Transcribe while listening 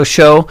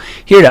Show,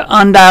 here to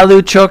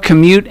undilute your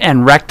commute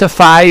and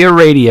rectify your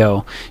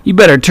radio. You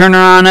better turn her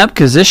on up,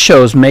 because this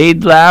show's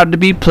made loud to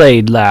be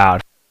played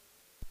loud.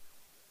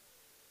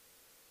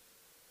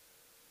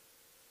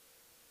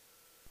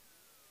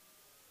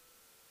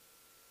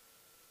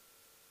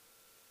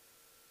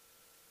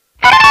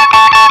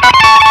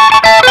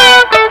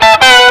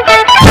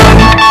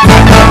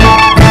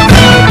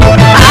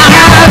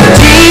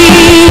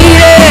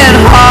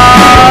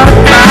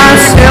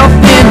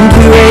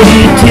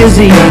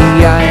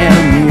 I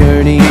am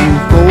yearning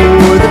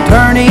for the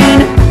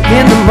turning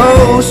in the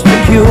most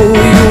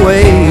peculiar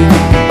way.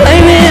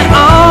 Blame it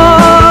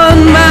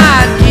on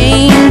my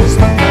genes,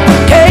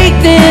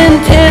 caked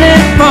in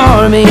tenant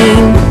farming,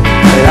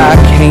 that I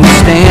can't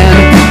stand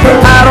for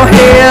idle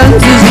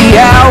hands as the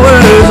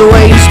hours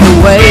waste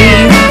away.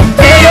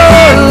 Let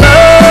your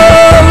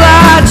love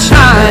light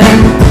shine,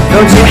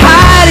 don't you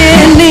hide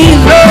in these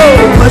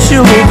low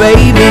bushel,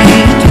 baby.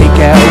 Take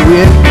out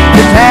with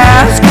the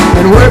task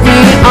and work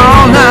me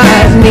all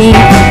night, need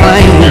to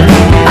blame.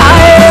 I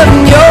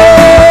am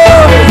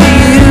yours to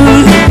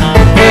use,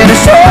 and I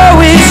sure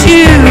wish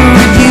you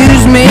would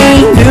use me.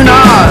 Do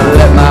not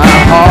let my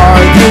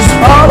heart just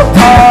fall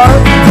apart,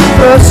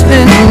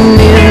 rusting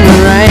in the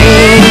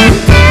rain.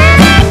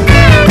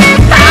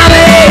 I'm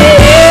a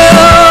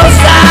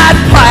hillside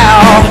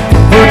plow,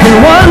 working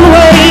one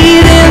way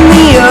then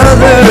the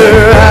other.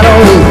 I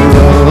don't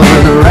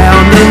run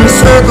around in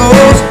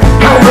circles,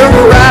 I work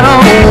right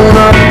on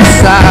up the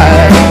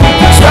side.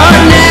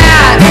 Starting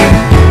at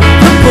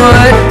the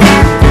foot,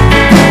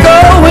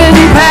 going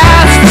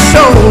past the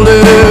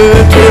shoulder,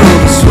 till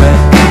the sweat,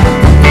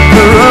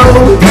 the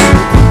roads,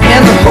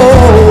 and the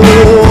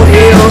whole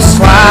hill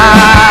slides.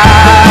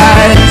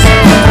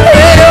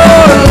 Let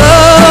your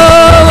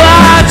love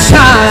light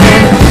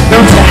shine,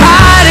 don't you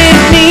hide it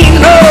neat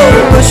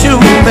low bushel,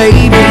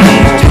 baby.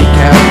 Take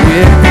out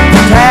with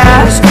the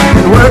task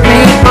and work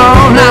me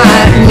all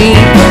night, need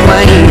to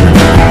blame.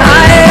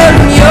 I am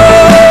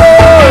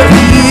yours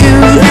to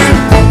use,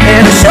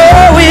 and I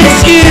sure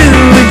wish you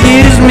would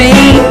use me.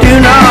 Do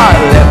not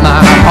let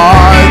my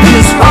heart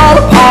just fall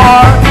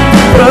apart,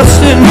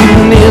 rusting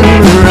in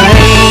the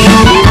rain.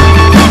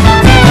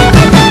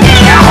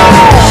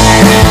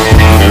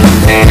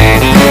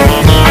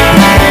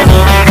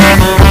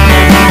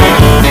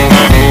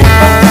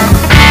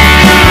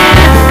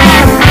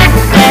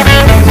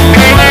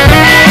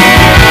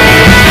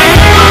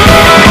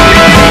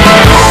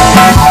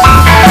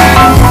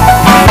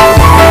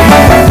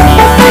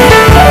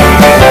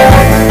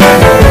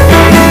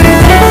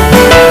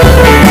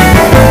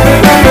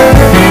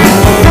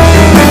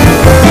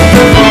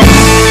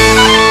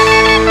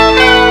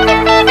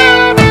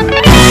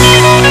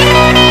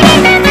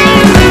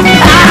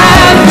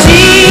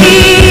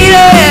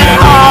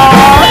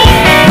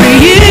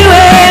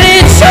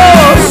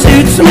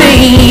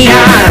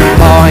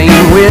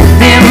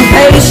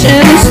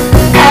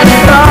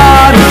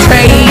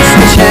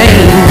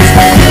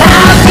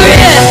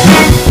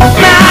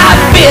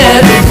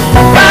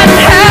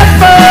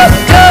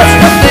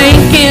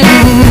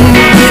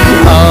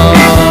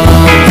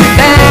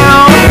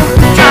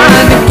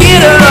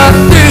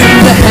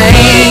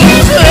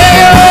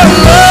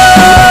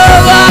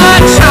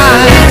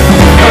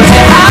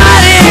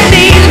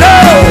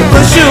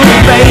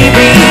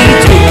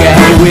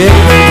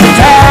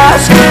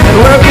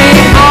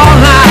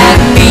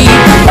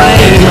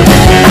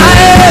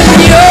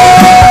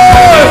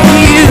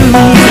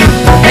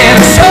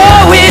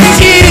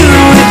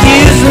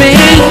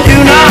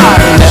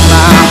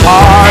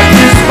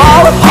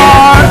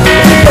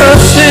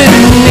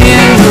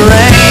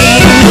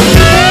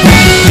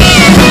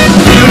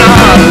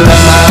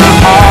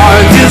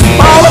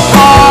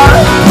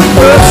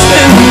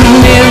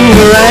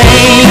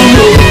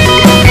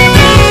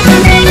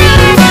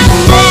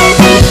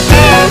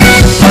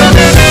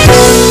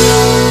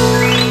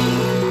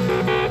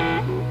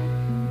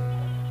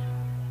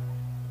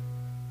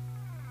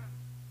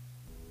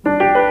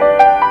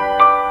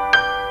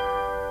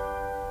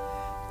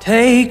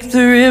 Take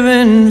the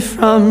ribbon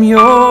from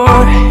your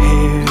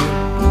hair,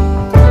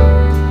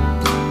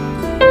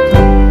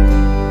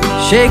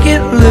 shake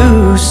it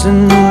loose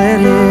and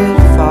let it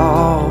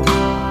fall,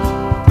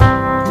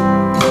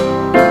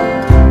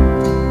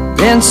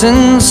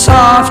 dancing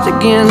soft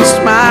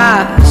against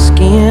my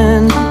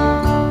skin,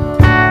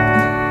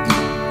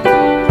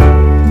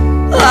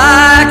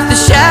 like the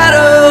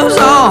shadows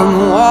on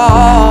the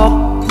wall.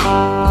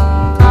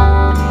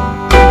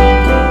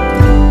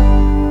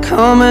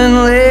 Come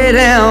and lay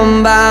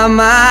down by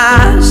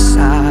my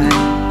side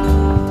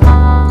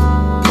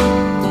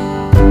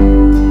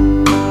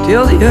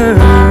till the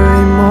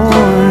early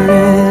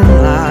morning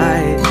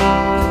light.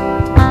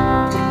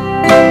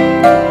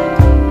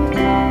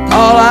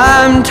 All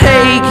I'm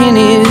taking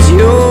is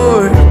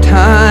your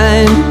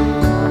time.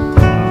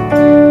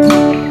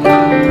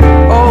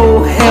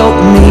 Oh, help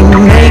me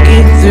make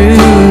it through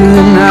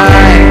the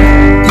night.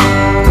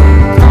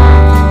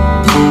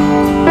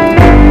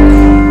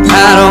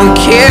 I don't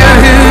care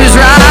who's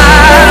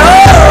right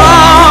or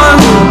wrong,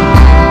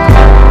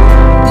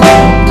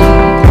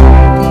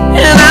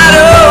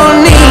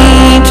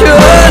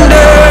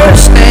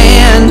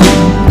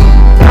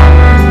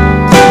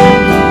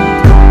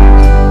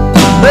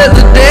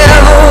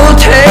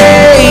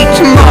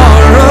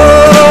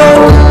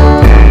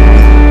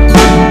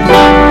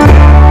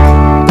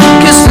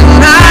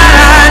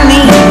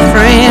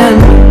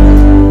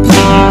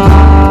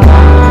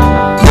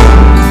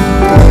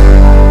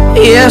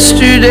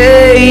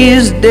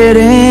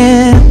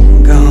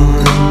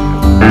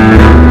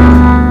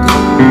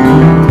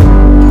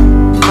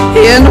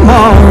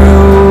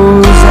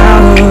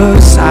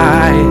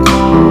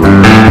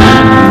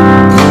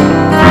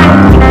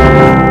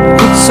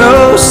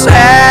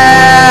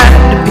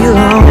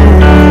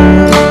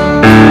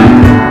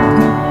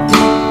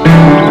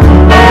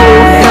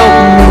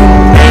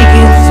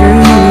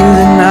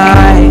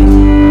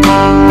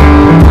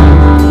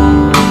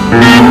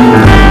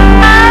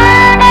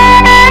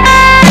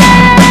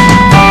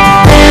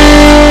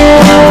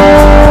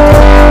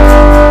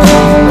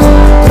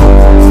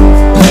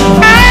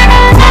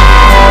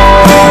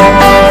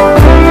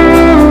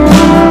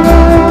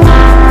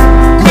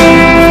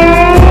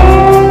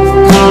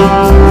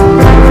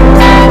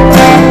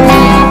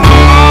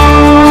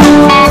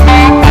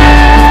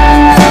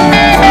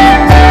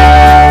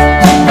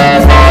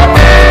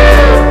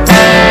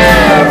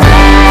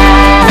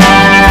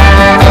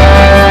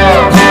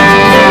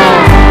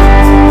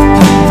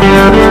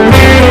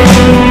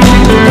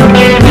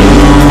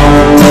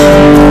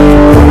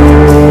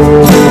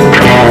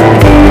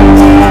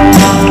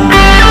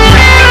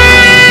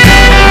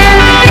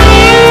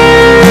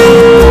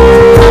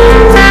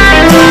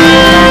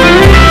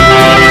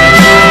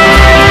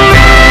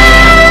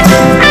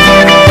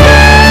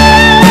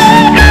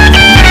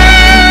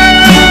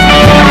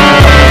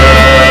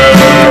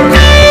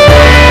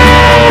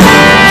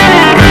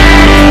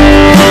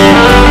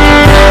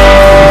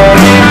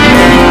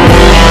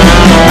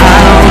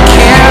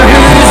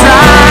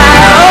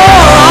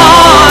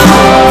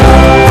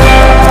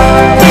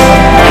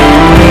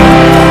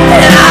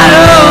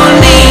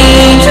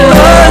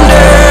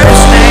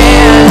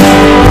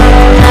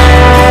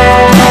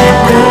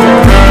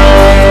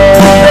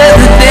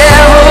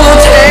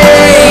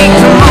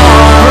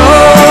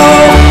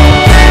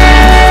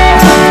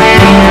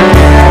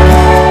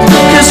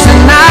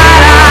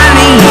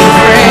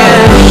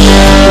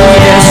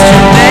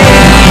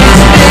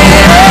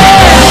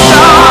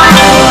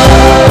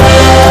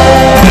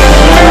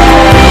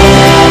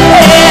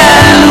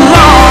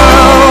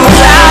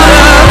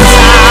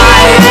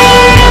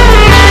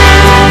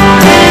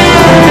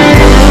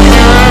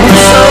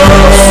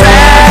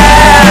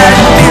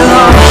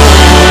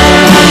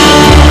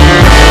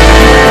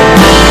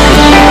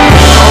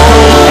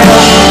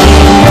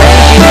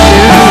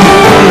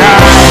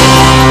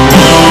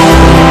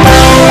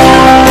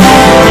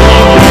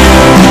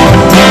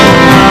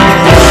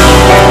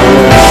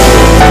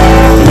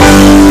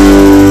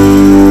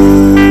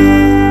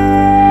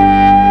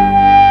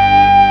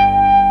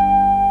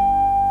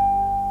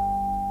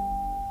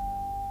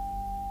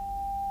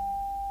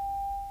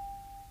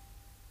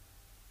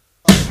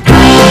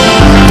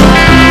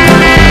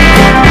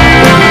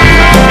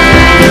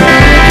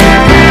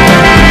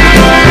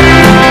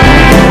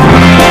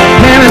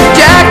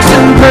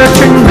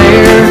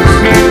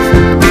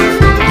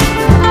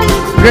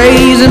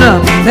 grazing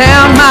up and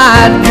down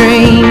my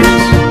dreams.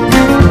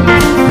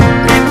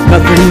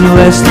 Nothing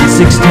less than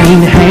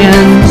 16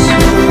 hands.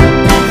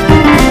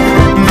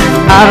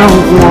 I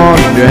don't want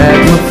to drag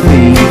my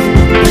feet.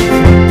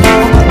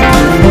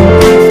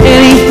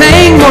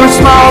 Anything more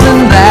small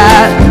than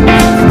that,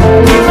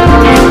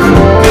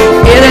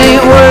 it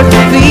ain't worth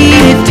the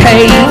fee it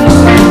takes.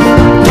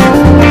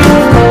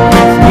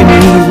 Give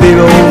me big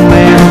old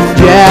man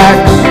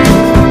jacks,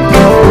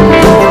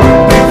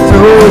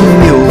 throwing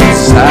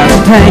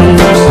mule-sized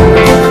tanks.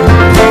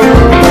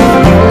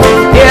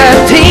 Yeah,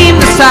 a team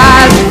the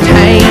size of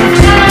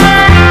tanks,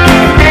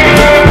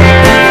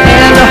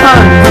 and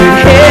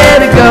 100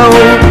 head to go.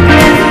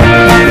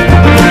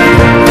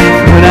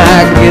 When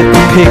I get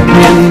the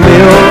picking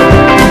built,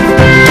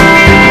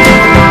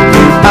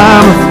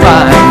 I'ma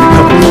find a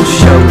couple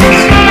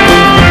shows,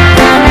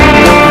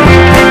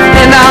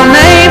 and I'll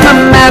name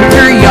them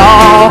after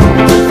y'all,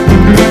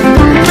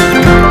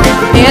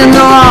 and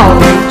they'll all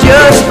be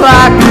just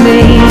like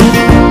me,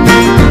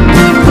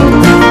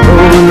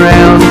 rolling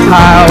around a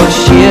pile of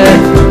shit,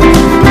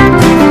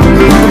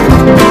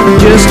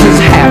 just as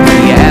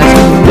happy as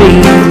can be.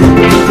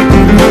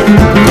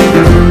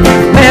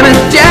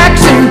 Mammoth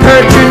Jackson,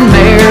 Perch and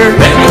Mare,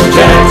 Mammoth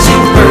Jackson,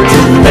 Perch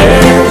and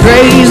Mare,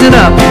 grazing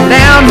up and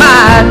down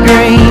my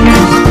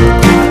dreams.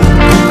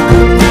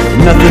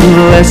 Nothing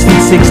less than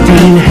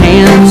 16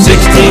 hands.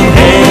 16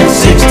 hands,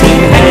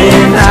 16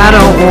 hands. I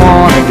don't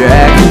want to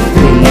drag his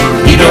feet.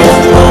 He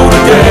don't want to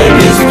drag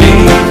his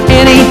feet.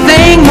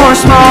 Anything more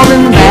small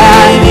than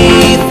that,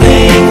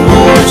 Anything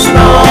more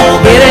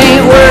small than it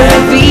ain't worth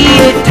the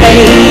fee it it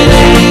takes.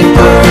 ain't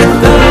worth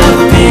the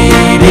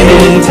feed Give me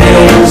it old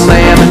takes.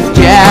 Mammoth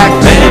Jacks,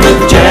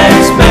 Mammoth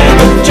Jacks,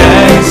 Mammoth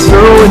Jacks,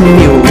 throwing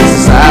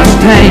mule-sized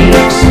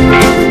tanks.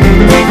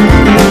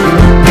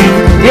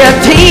 Yeah,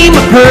 a team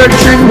of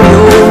perch and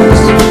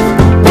mules,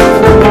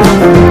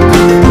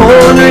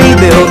 pulling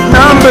rebuilt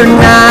number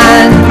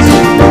 9s,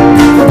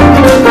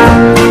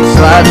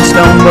 sliding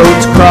stone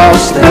boats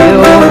across the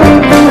hill,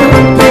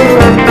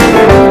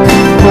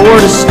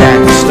 poured a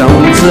stack of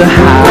stones so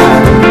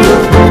high.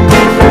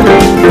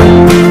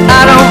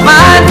 I don't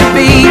mind to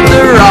beat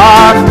the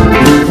rock,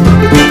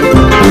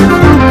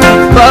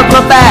 but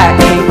my back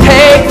can't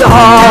take the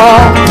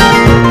haul.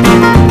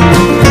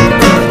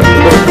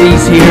 But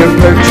these here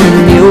perch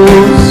and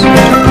mules,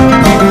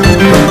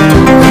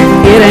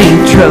 it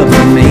ain't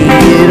troubling me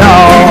at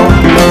all.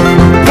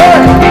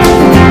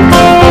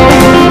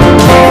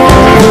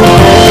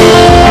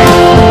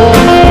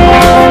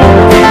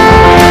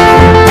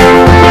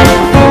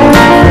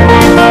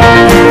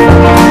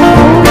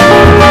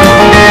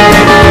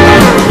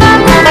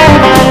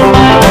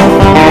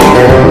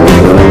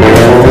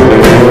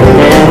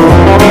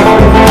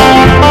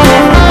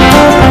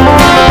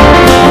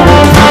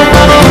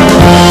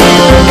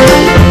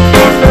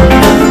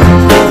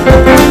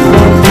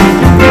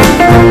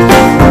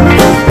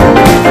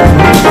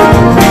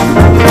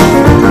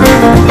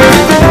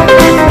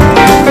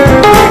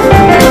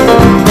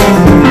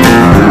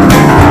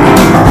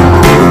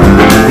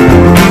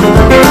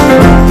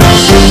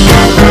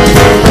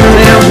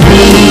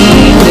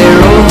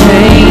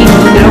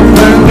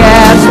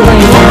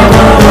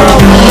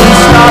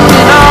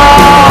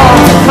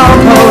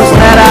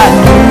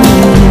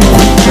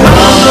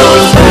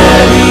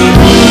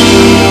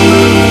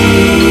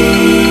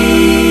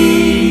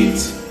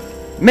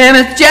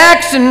 Mammoth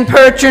Jackson,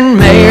 Perch and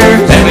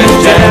Mares,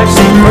 Mammoth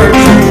Jackson, Perch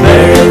and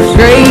Mares,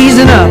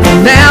 grazing up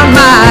and down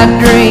my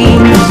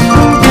dreams.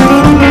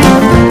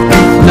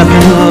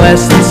 Nothing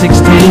less than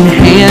 16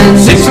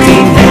 hands. 16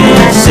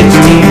 hands, 16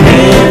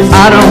 hands.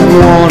 I don't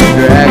want to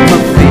drag my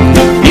feet.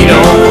 He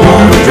don't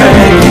want to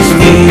drag his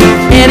feet.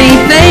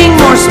 Anything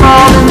more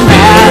small than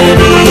that,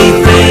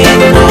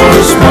 Anything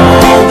more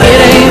small than it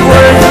ain't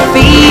worth the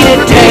fee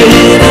it takes.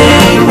 it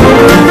ain't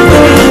worth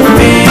the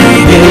feed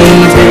Give it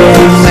me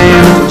takes.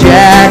 Mammoth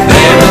Jack,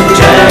 Mammoth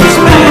Jacks,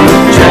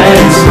 Mammoth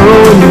Jacks,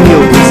 throwing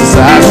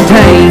mule-sized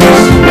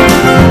tanks.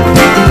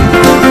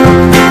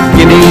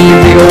 Give me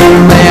big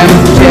old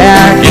Mammoth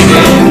Jack, give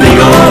him big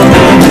old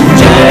Mammoth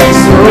Jacks.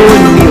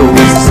 throwing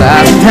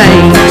mule-sized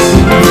tanks.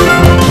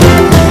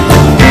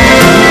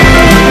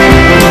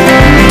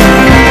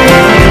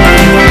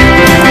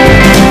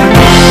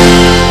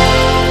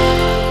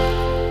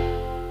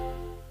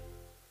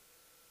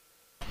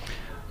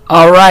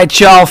 All right,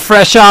 y'all,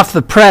 fresh off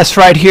the press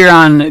right here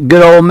on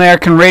Good Old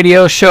American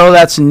Radio Show.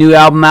 That's a new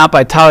album out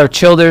by Tyler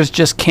Childers,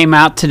 just came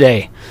out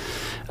today.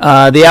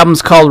 The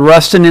album's called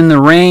Rustin' in the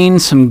Rain.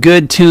 Some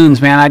good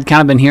tunes, man. I'd kind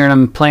of been hearing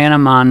them, playing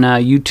them on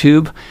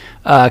YouTube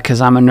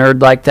because I'm a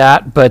nerd like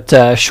that. But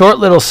short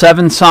little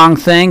 7-song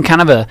thing, kind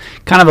of a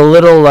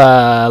little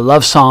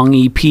love song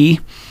EP.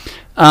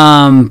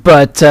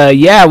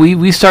 Yeah,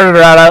 we started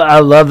her out. I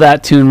love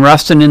that tune,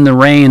 Rustin' in the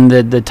Rain,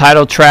 the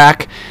title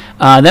track.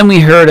 Then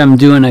we heard him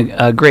doing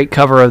a great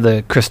cover of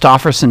the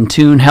Christofferson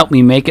tune, Help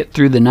Me Make It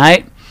Through the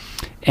Night.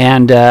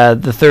 And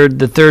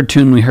the third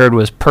tune we heard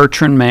was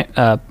Perch and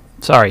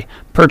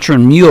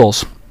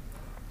Mules.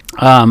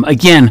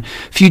 Again,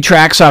 a few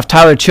tracks off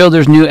Tyler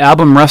Childers' new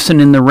album, Rustin'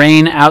 in the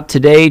Rain, out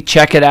today.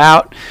 Check it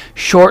out.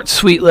 Short,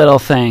 sweet little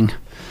thing.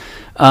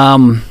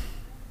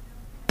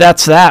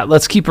 That's that.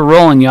 Let's keep it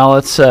rolling, y'all.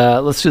 Let's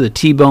do the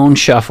T-Bone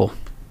Shuffle.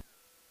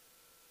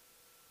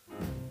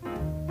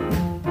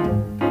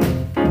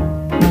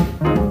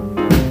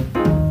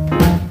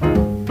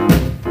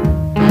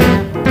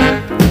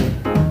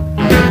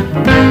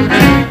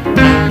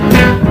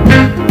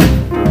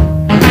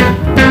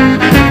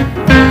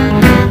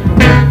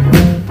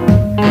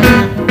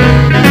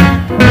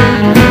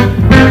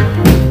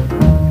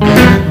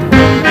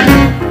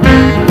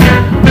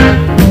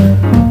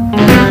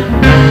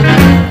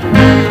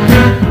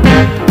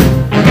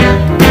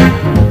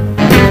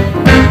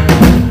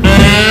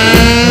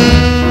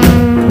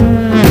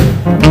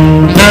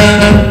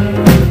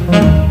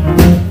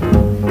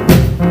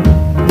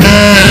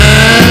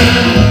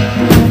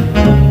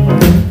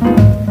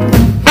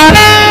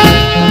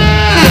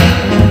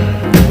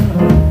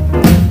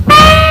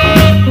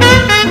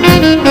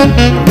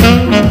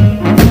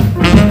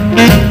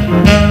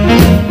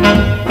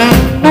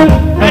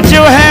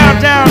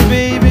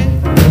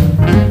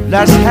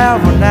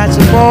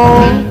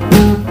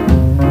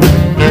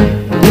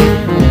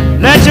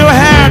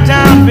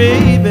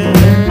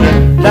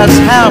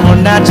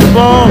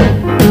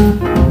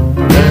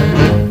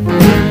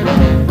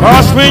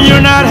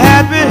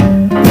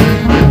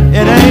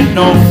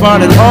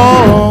 Fun at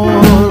all.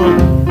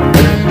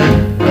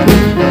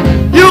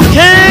 You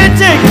can't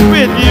take it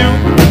with you,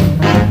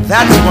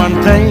 that's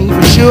one thing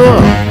for sure.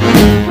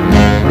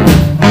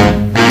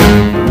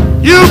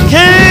 You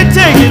can't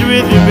take it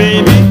with you,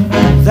 baby,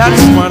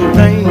 that's one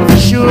thing for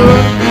sure.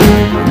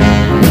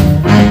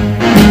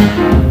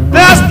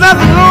 There's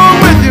nothing wrong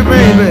with you,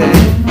 baby,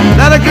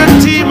 that a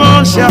good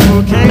T-Bone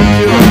Shuffle can't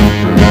do.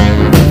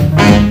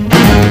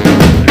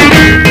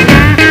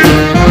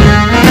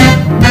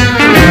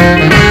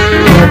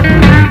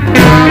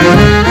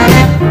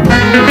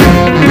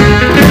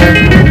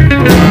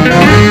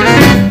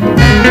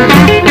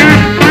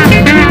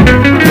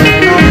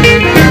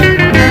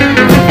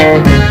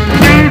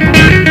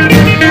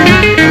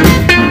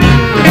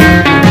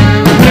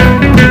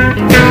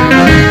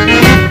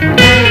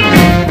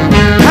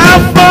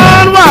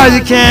 You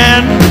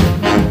can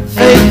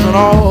face an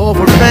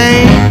awful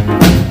thing.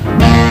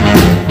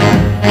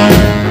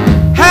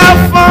 Have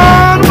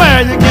fun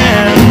where you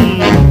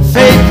can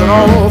face an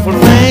awful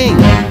thing.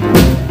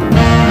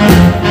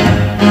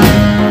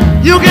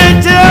 You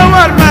can't tell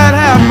what might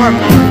happen.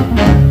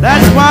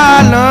 That's why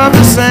I love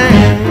to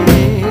sing.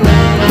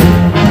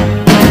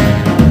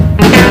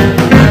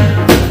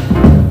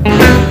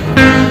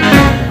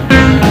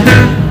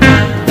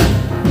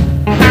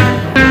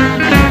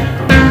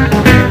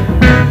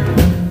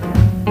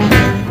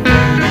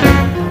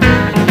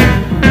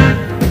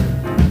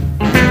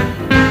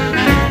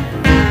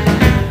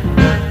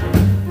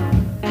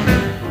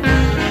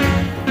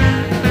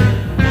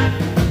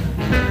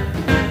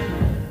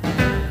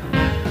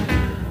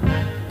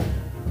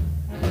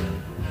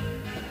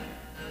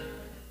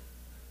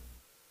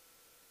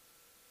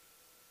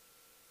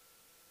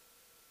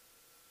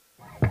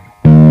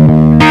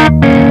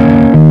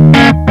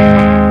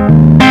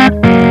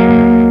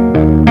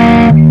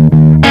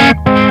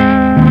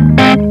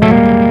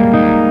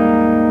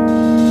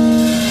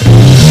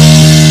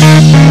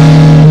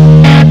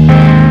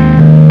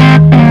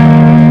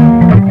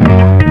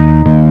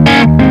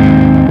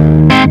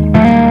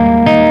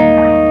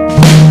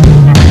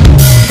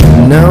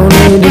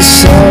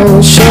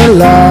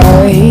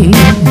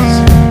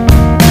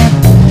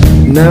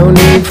 No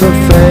need for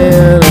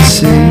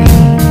fantasy.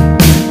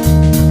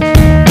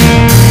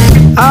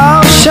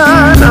 I'll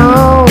shine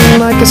on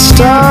like a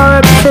star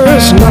at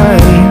first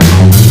night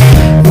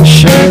and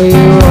show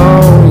you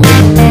all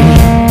you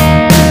need.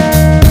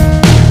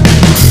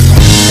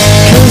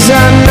 'Cause I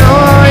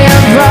know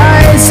your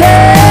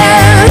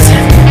vices.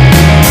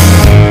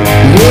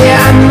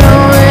 Yeah, I know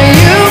where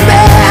you've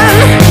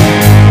been.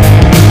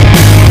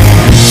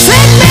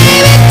 Said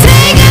maybe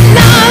take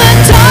another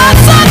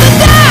toss on the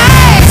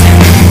dice.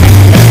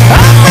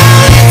 I'm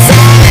rolling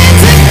something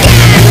to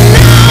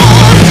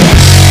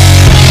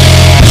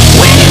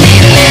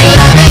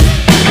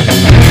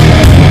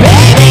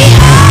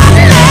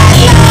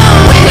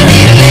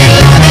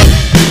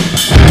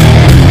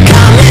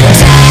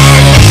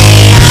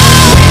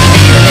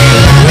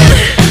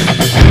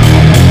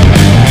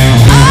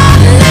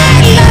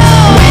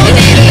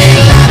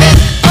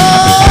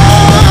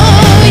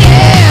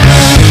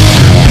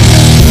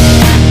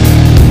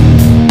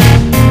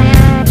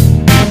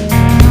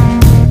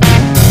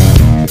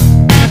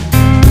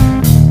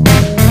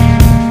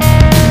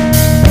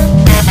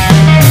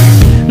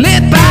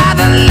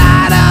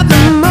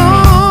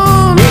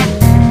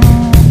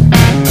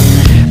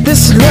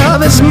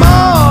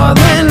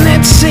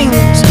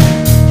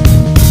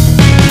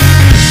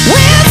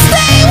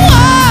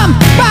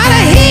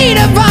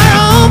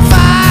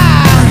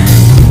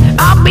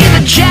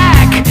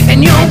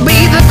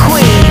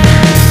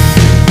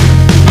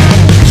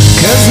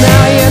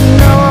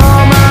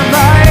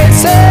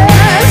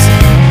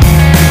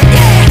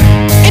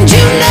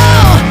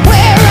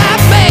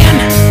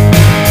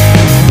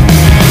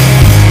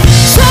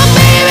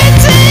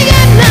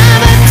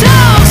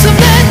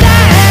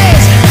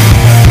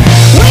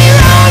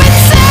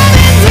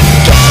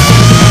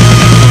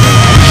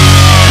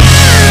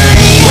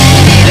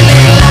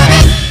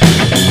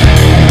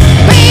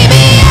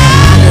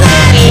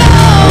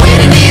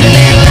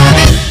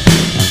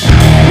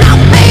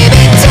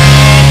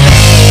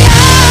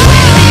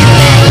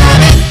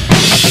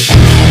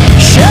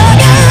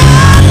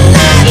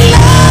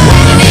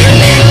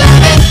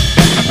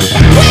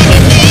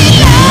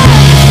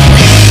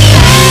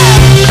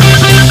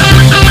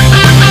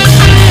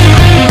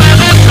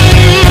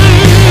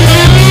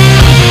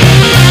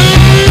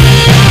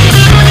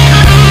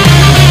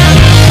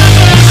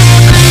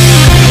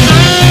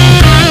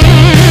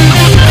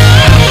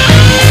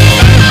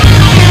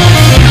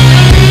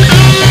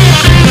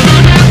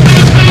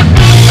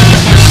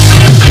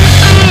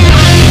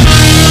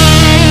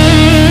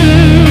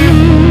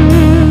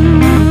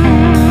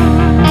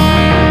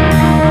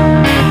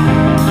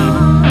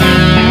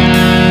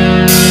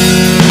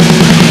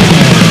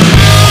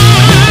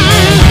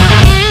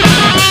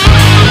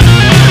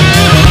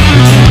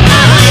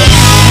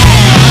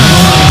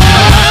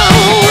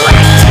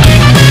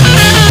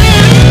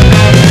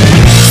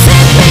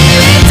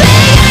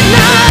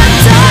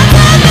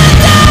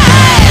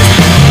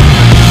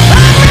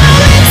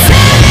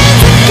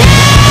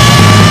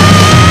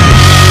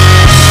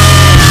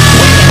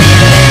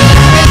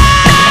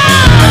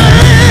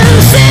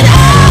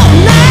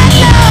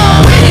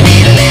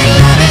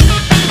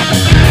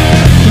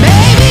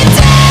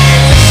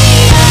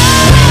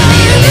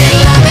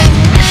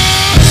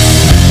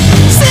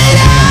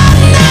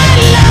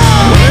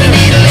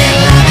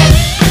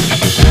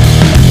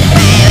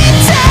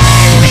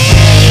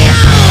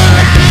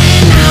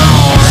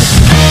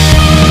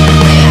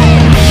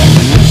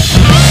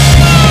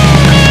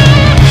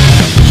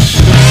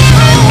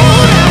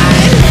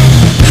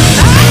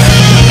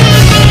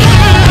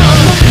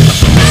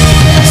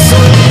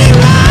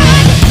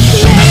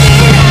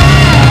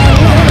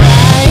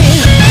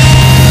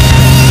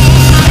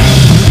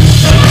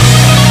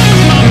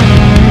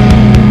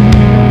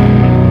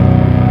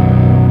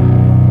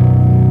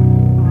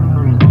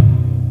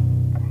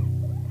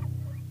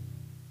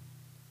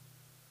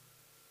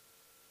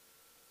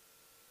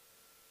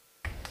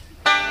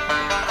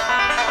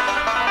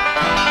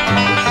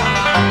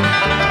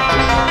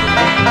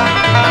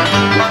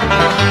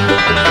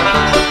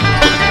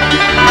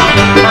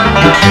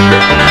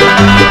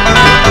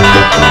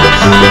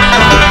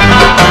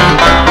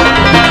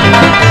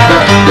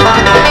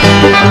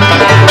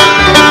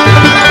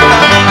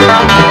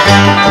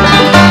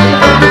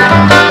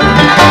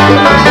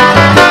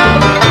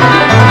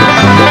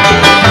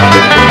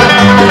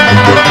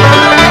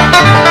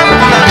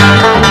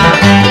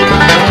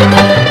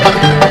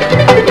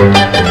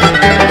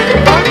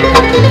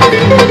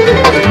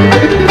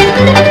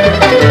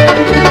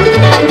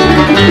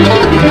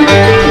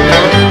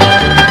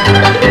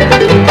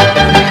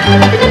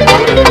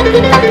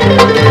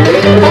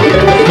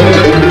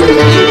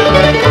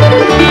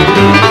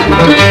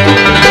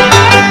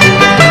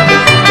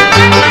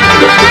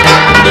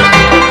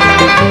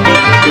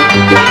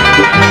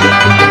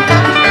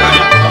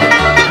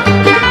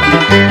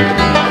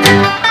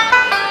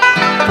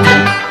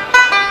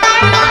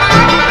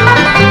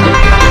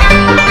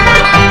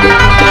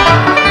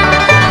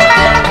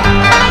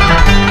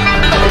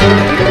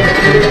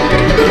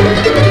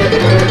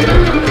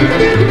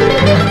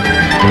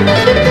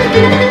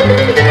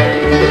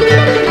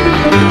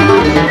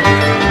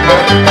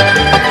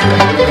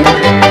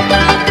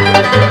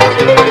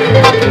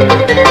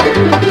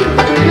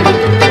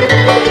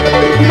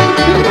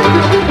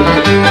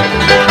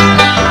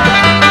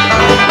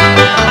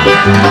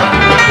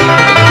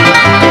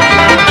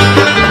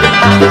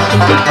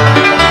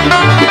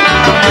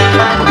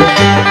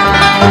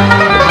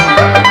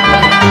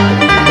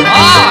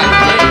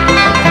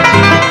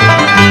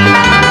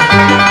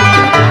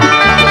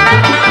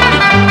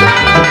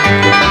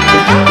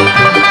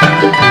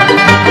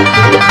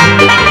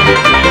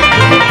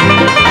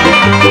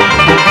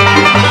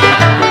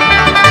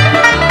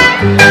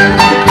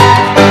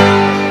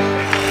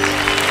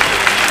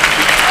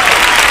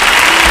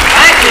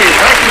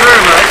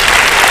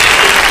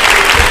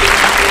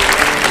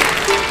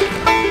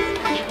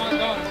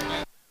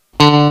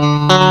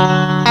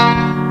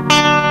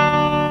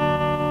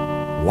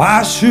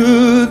Why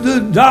should the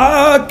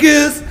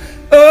darkest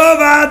of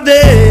our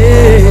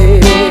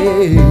days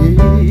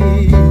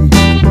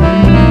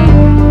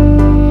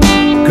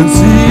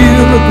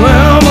conceal the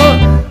glamour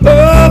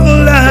of the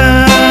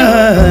light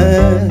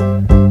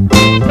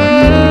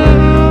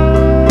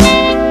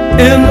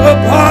in the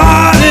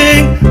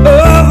parting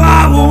of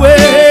our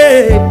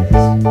ways?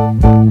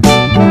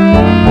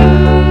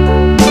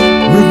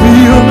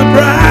 Reveal the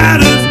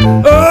brightest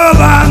of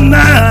our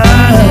nights.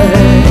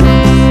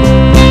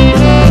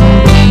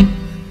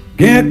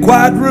 Can't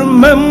quite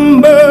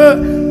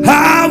remember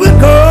how it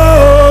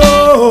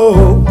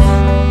goes,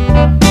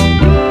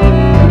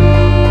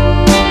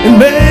 and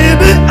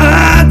maybe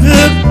I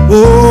just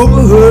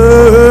overheard.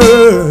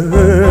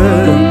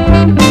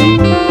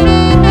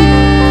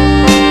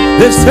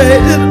 They say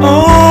it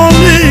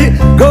only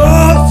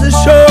goes to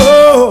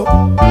show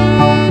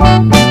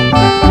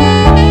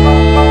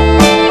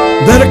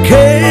that a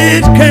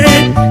cage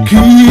can't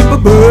keep a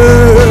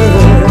bird.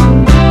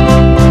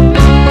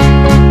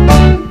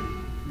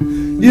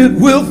 It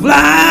will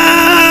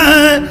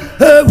fly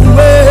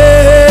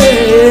away,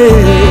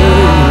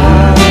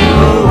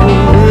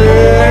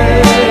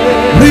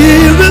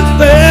 leave its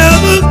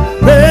feathers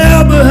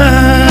there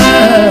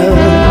behind.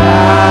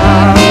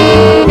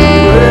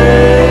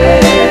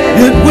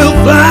 It will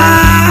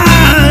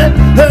fly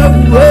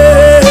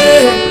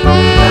away,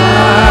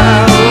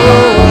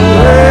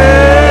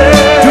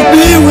 to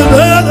be with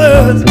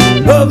others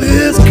of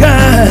its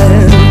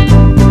kind.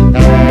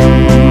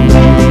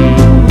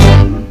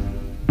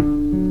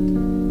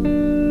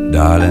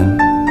 Darling,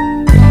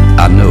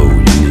 I know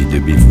you need to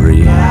be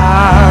free,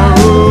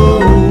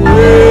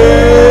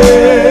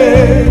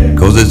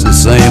 'cause it's the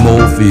same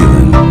old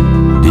feeling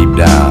deep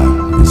down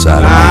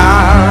inside of me.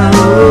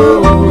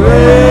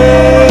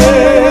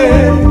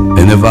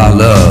 And if our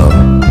love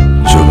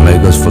should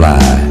make us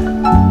fly,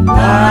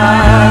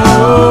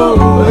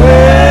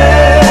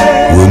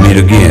 we'll meet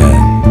again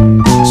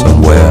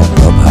somewhere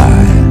up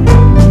high.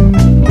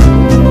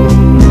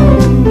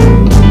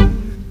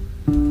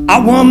 I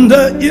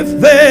wonder if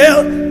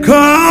there'll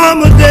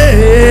come a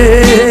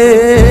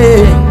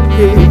day,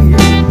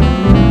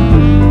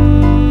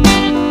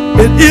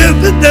 and if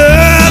it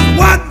does,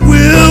 what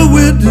will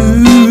we do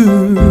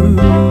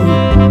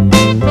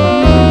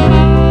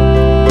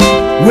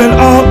when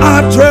all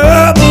our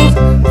troubles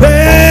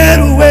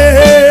fade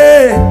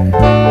away?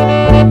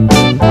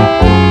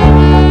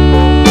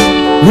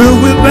 Will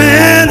we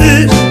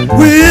vanish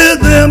with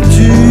them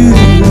too?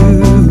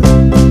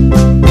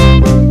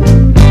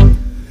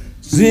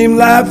 Seem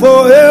like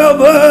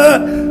forever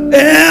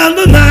and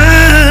the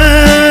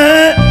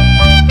night,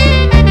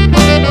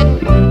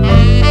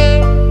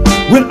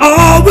 when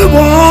all we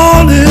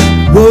wanted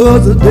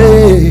was a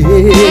day,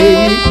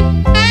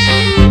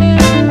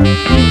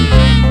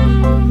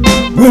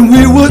 when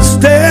we would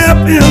step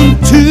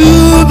into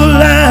the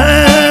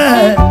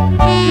light,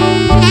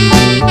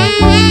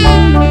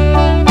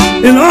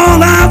 and all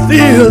our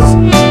fears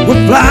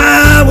would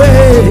fly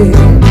away.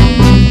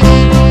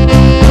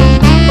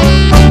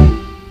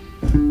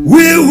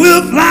 We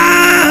will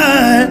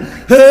fly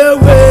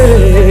away.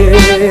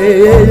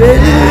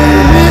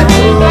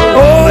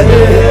 Oh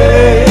yeah.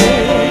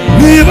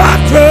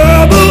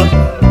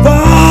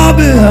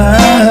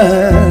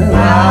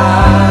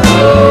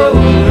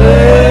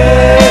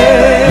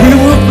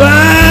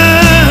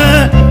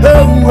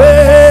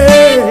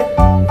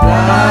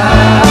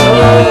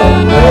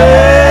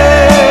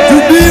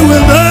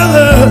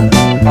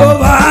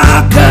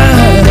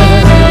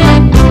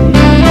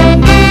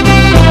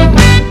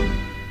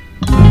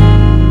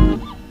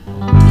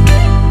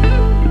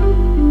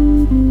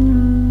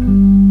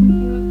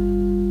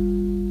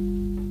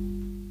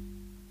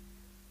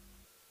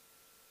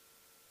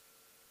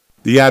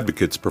 The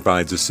Advocates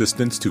provides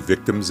assistance to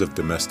victims of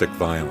domestic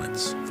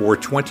violence. For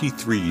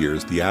 23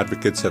 years, the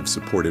Advocates have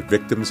supported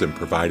victims and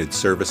provided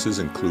services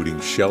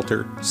including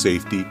shelter,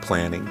 safety,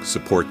 planning,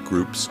 support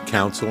groups,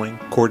 counseling,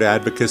 court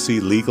advocacy,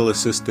 legal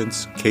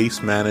assistance,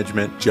 case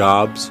management,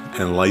 jobs,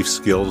 and life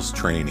skills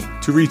training.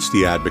 To reach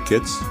the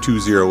Advocates,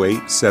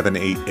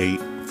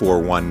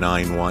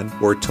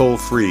 208-788-4191 or toll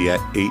free at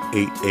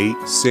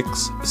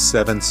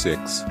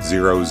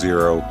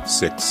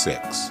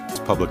 888-676-0066. This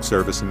public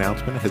service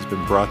announcement has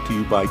been brought to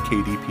you by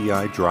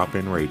KDPI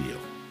Drop-In Radio.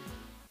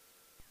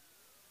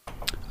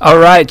 All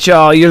right,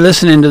 y'all, you're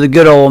listening to the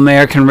Good Old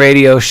American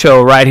Radio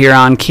Show right here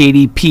on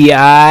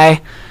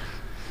KDPI.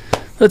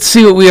 Let's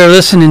see what we are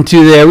listening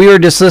to there. We were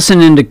just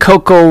listening to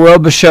Coco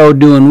Robichaux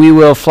doing We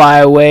Will Fly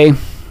Away.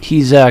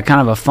 He's kind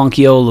of a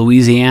funky old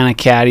Louisiana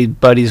cat. He's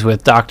buddies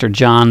with Dr.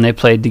 John. They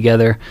played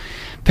together.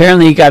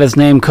 Apparently he got his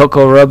name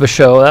Coco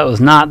Robichaux. That was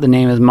not the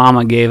name his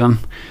mama gave him.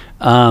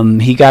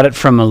 He got it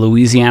from a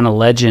Louisiana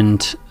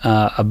legend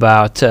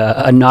about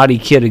a naughty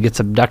kid who gets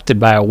abducted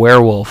by a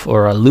werewolf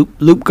or a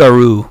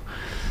loup-garou.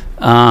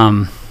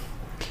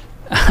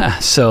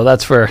 So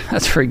that's where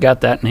he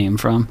got that name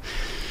from.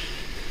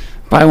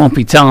 But I won't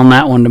be telling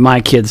that one to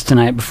my kids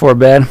tonight before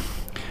bed.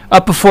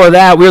 Up before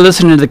that, we were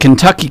listening to the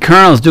Kentucky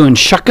Colonels doing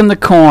Shuckin' the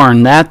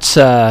Corn. That's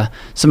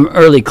some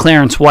early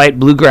Clarence White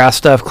bluegrass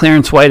stuff.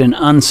 Clarence White, an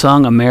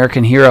unsung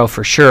American hero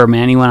for sure,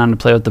 man. He went on to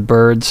play with the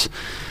Byrds.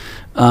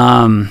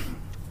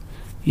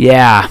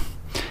 Yeah.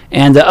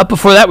 And up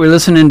before that, we were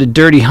listening to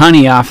Dirty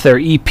Honey off their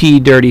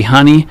EP, Dirty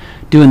Honey,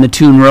 doing the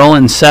tune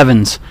Rollin'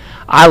 Sevens.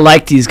 I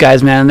like these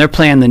guys, man. They're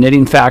playing the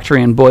Knitting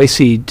Factory in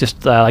Boise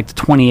just like the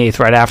 28th,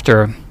 right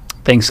after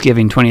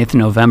Thanksgiving, 28th of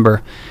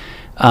November.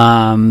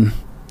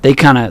 They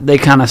kind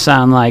of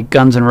sound like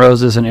Guns N'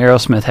 Roses and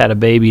Aerosmith had a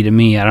baby to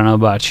me. I don't know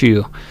about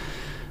you.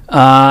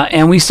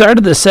 And we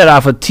started the set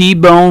off with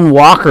T-Bone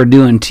Walker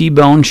doing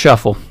T-Bone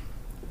Shuffle.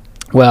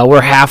 Well,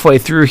 we're halfway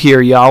through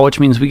here, y'all, which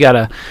means we got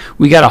a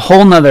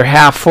whole nother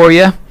half for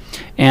you,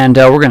 and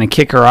we're gonna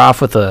kick her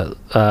off with a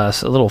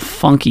little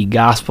funky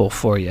gospel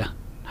for you.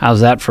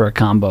 How's that for a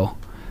combo?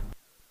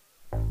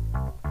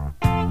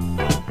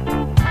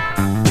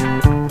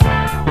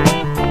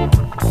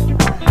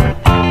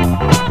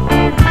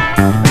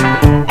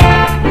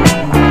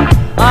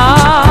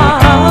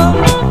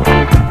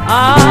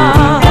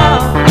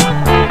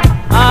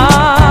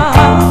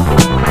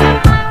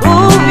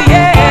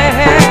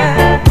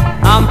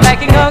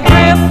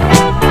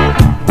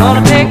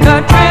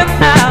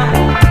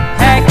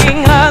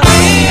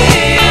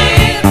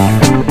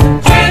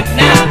 Trip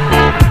now,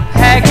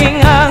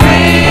 hacking a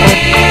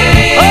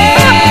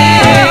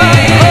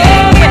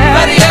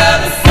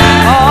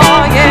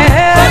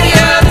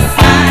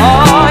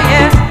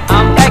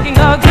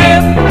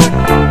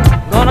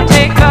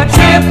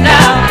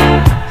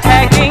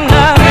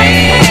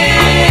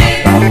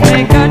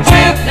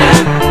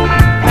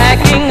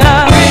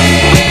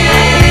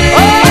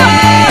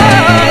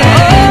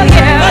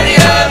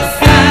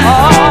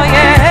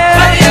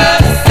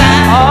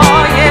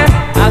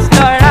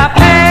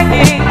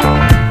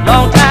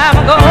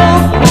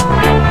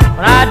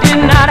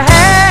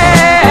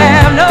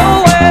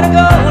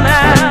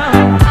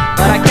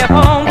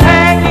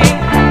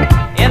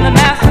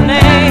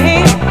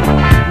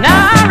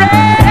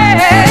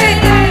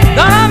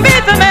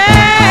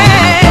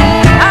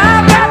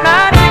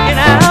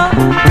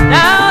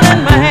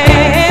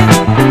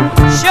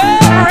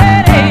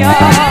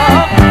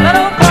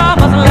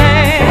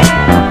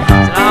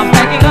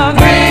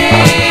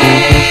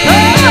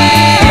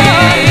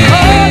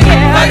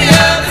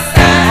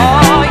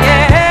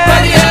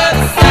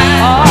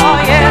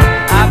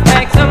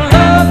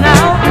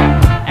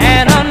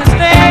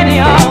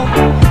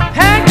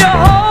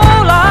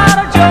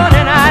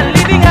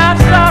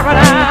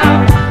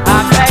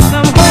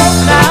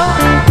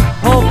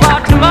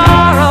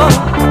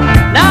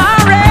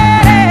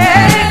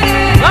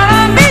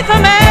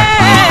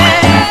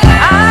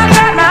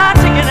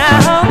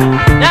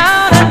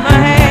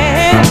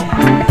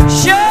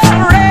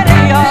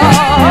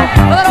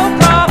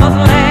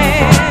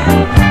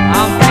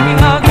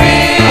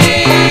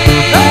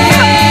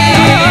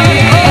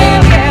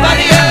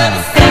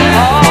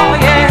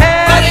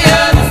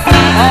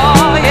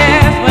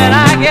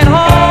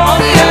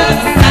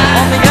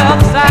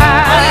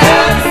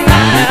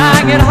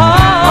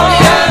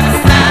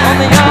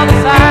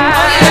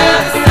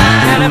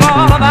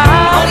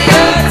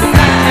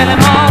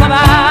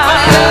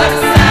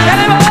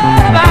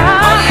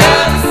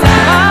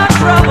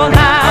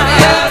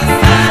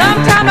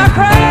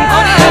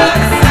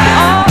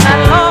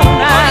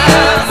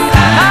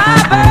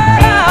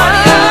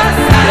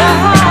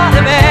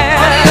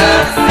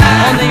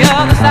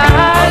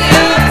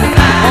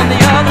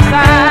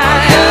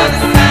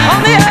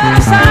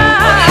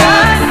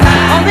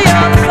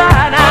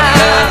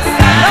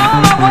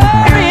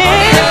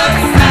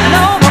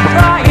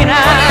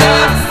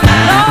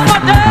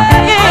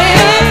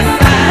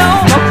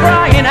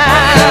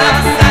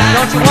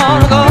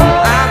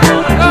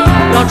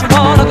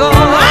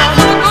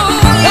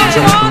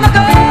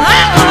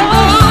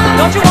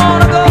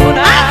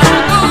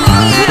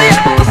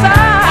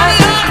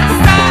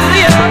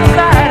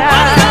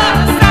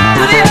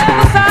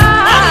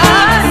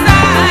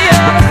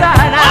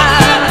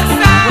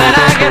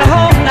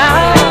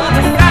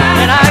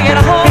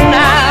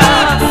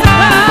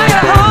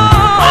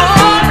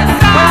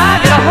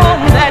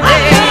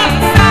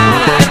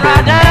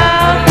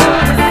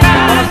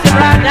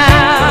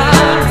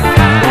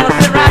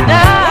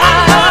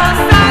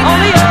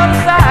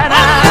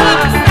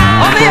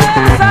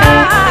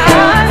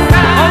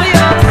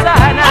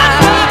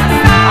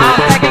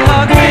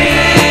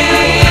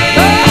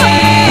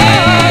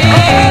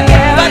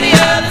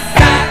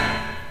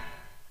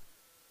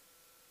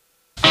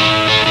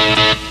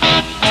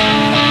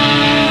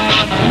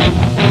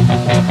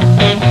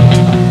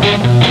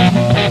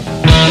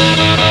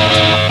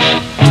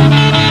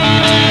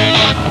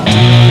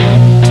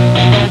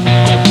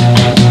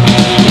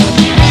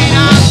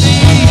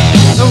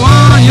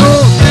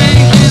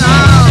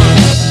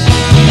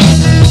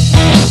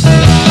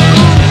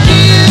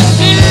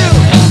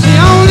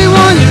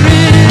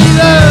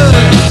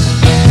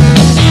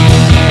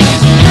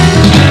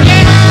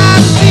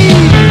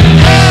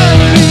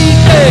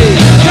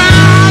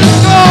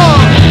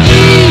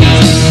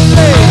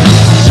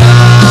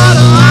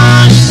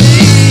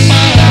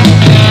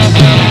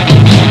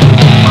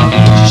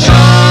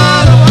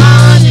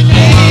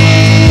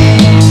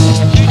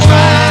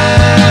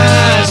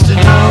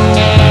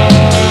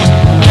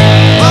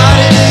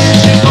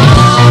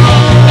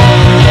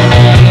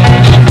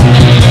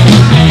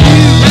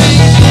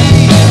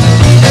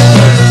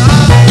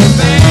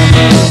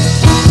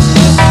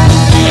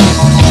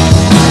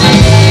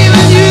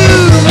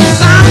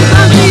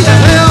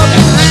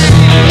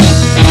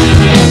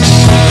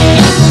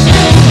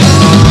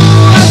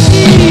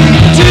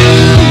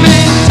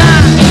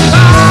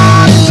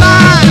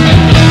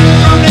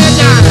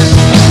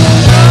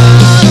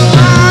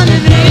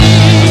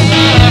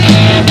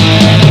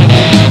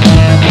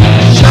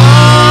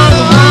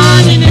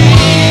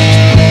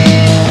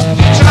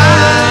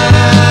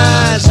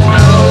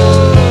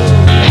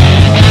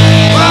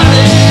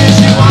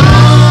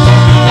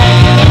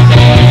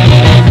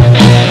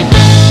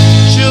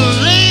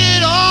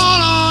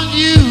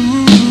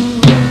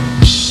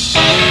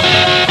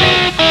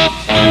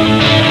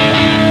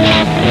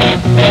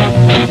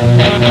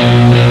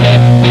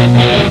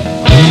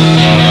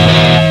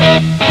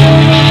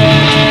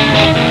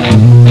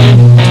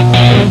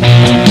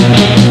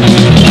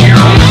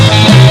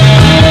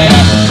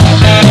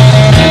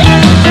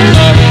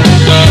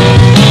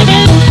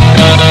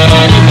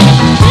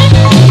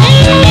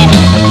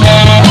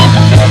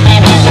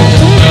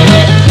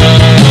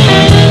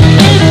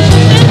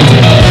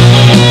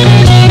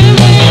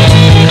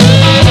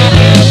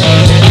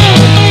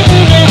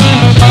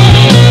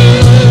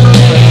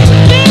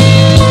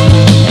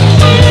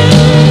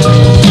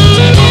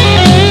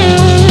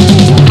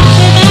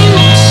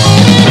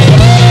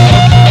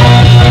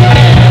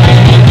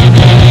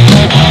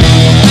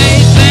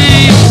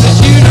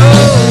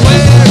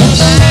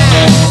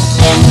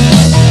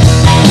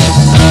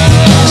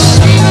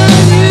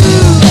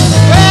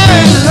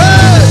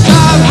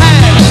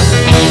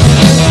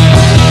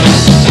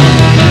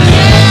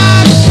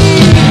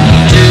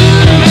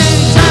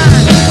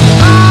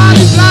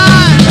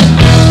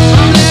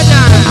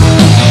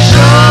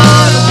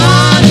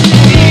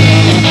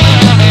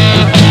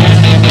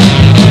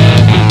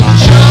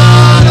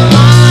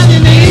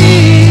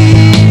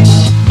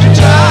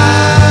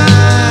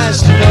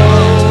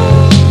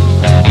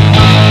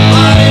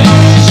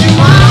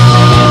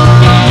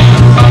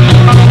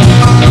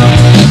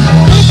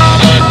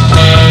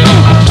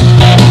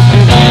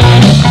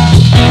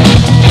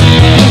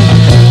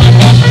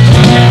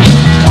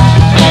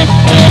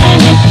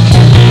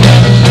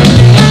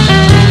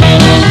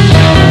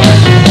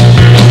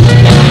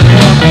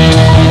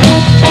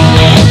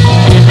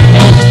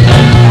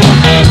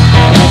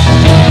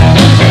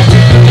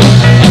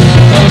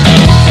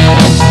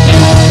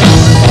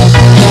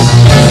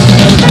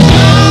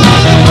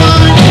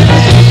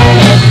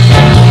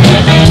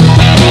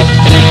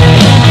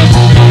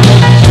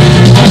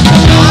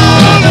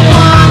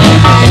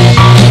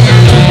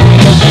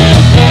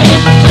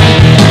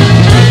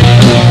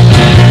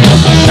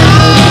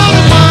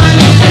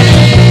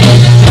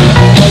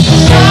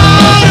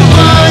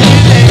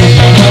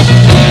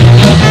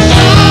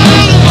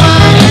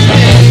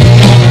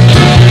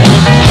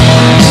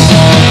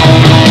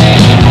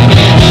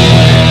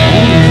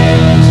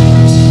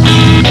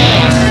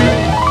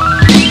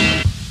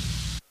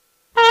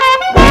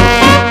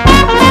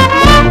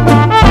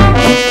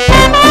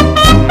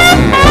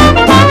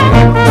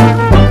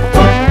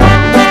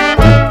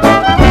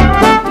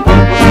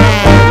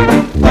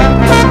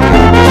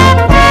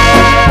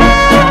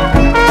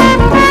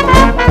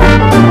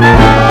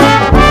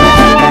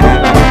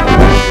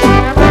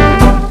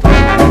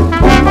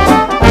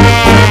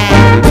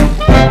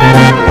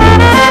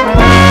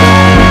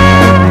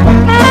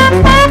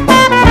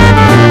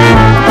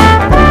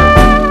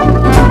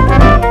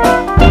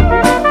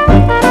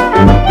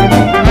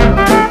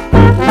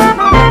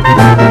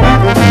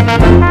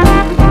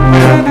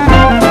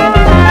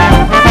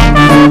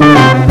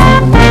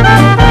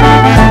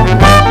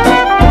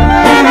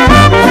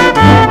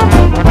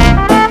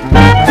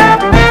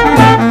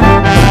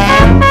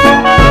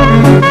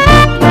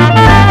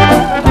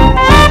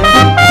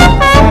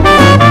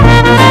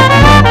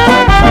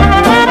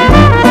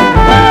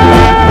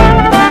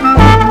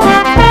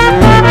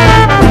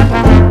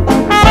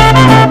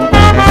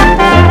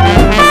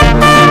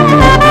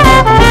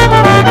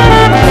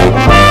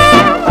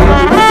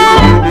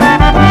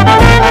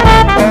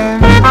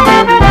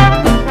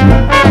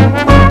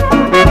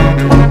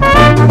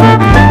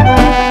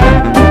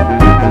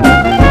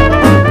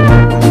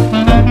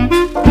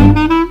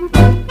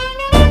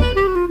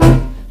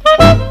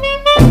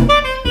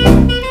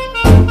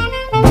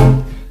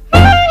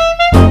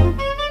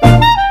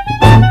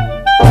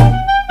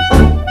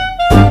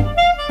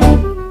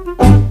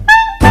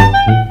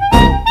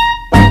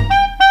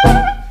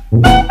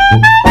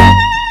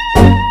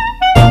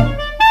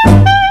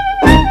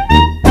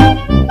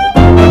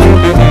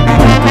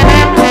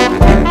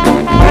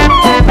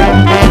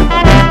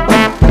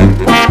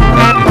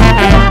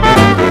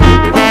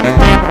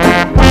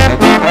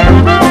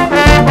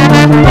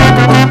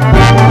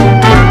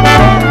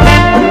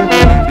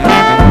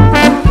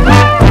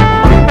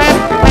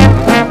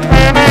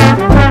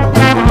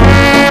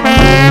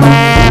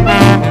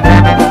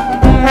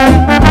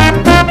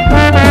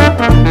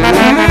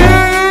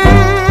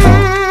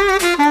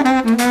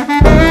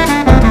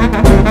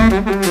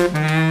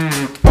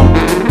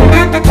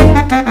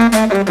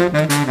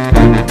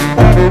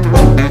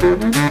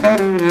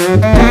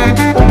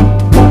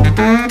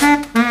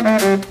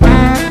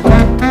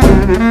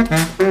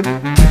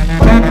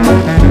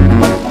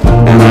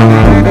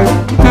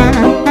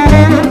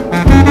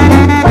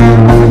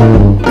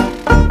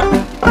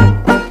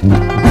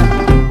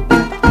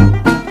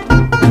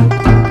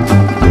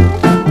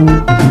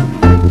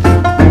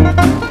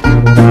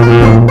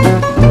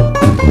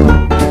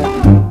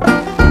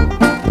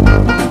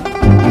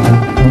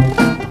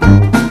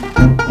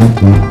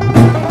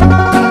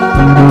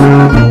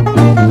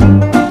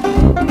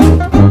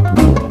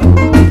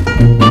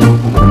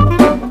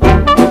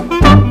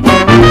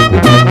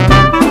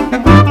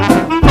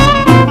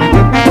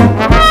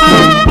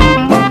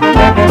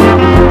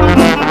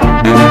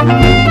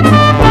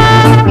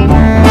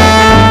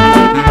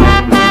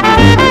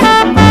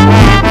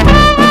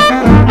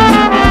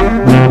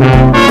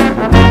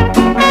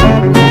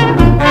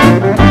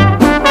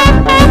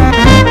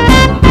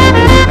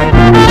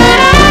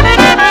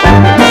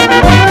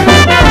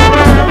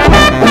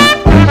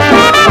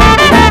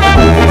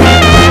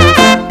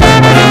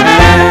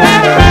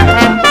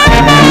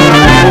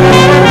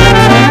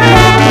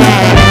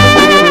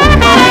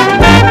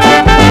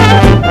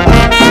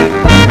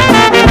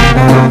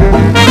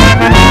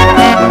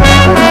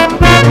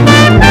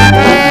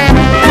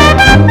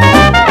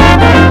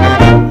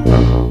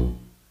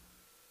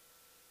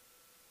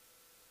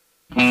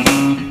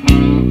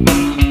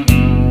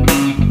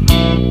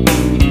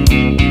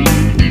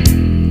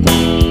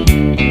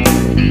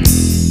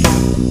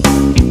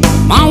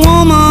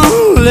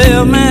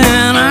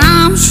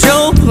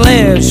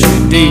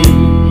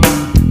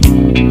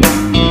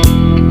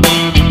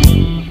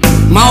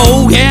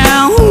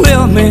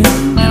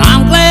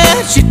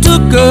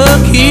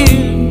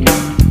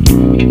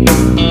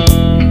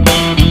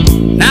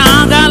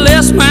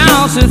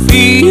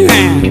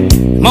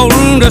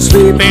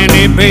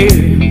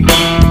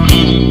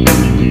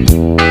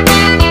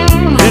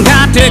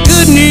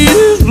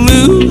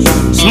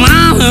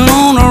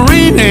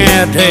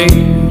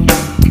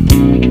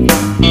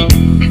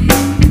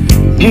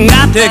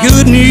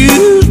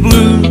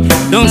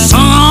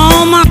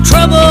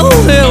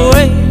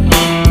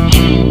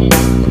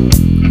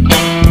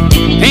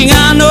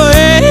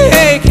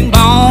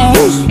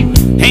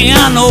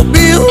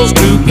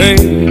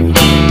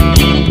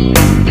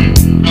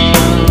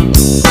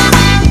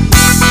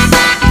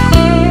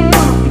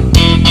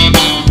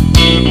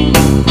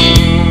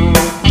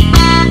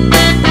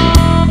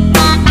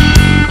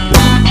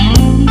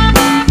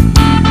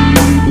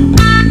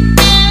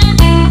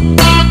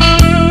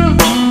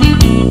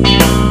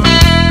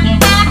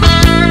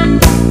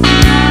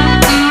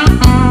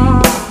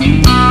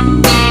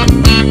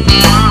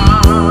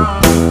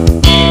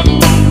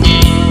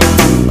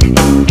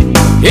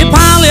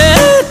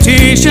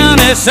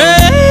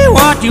Say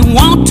what you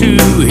want to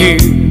hear.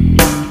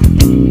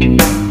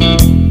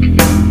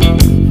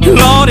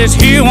 Lord is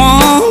here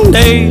one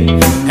day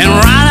and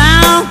right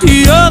out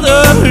the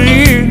other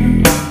ear.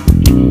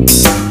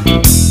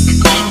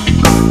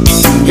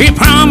 He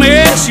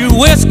promised you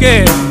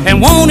whiskey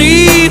and won't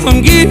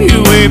even give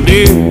you a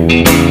beer.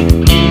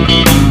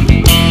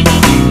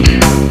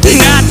 He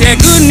got that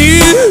good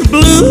news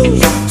blues,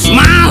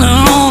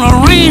 smiling on a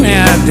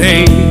rainy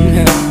day.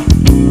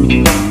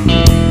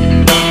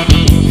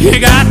 You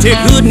got the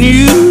good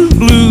news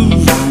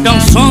blues,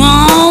 done sung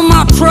all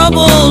my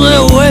troubles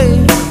away.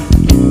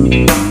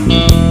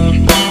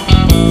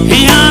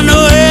 Ain't got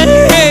no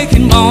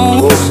aching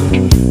bones,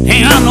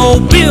 ain't got no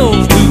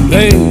bills to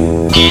pay.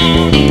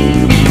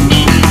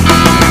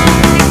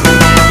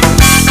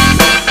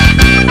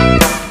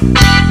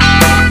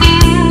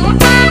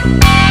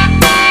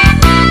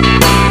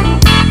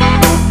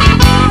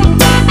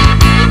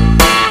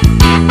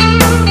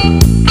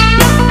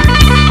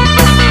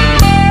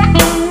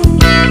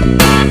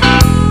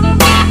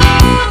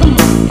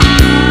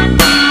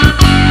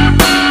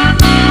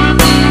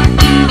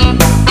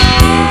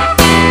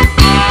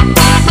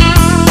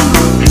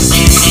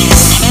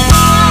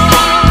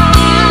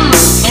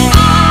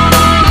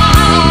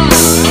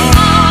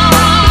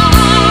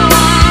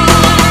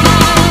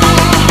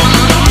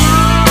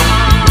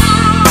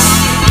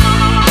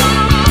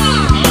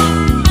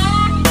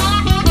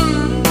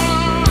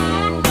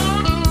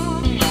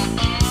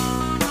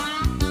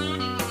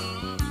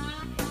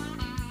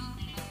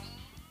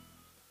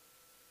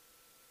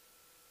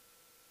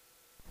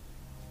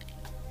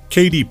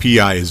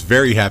 KDPI is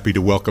very happy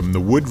to welcome the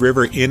Wood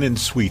River Inn and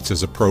Suites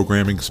as a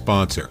programming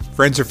sponsor.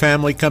 Friends or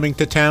family coming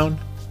to town?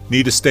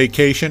 Need a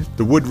staycation?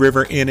 The Wood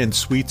River Inn and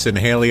Suites in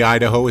Haley,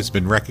 Idaho has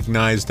been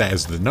recognized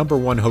as the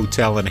 #1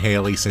 hotel in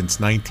Haley since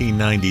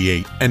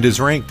 1998 and is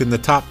ranked in the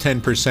top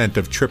 10%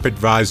 of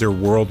TripAdvisor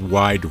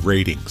worldwide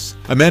ratings.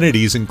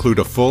 Amenities include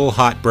a full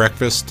hot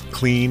breakfast,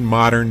 clean,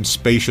 modern,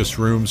 spacious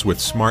rooms with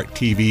smart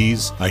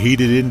TVs, a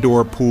heated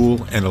indoor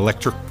pool, and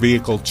electric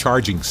vehicle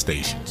charging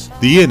stations.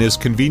 The inn is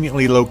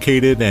conveniently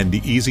located and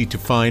easy to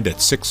find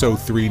at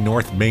 603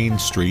 North Main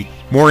Street.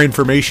 More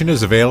information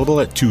is available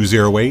at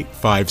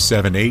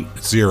 208-578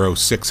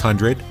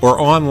 208-0600 or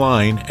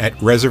online at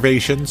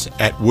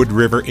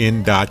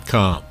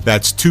reservations@woodriverin.com.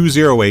 That's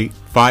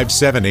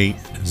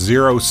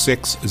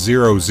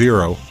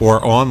 208-578-0600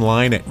 or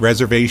online at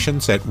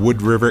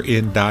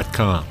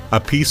reservations@woodriverin.com. A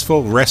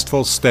peaceful,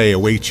 restful stay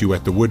awaits you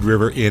at the Wood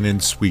River Inn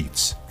and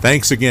Suites.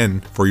 Thanks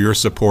again for your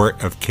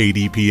support of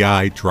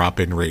KDPI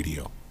Drop-In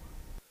Radio.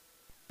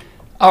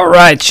 All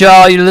right,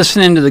 y'all, you're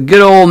listening to the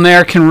Good Old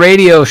American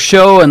Radio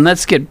Show, and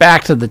let's get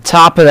back to the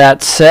top of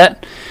that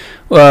set.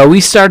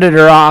 We started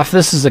her off.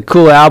 This is a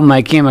cool album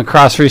I came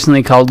across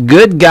recently called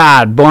Good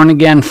God, Born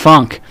Again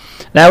Funk.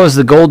 That was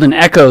the Golden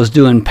Echoes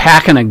doing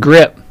Packin' a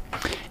Grip.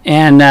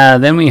 And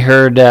then we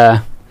heard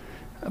a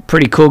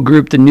pretty cool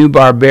group, the New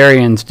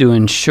Barbarians,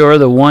 doing Sure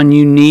the One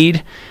You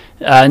Need.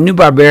 New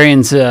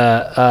Barbarians,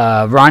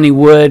 Ronnie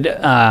Wood,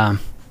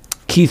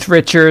 Keith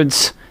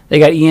Richards. They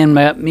got Ian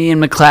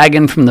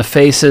McLagan from The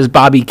Faces,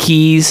 Bobby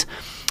Keys.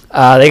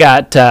 They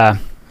got Ziggy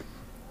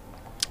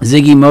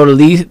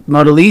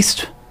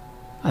Modaliste.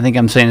 I think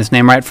I'm saying his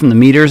name right, from The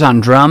Meters on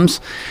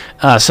drums.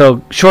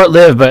 So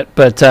short-lived, but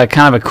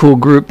kind of a cool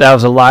group. That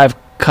was a live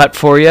cut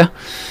for you.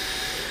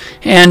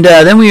 And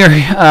then we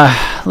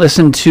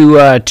listened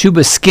to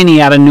Tuba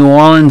Skinny out of New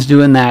Orleans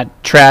doing that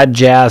trad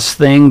jazz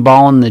thing,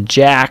 Ballin' the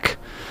Jack,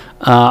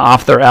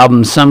 off their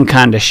album Some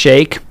Kinda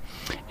Shake.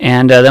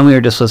 And then we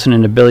were just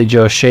listening to Billy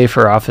Joe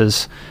Shaver off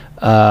his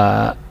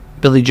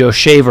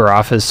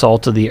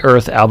Salt of the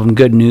Earth album,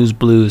 Good News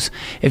Blues.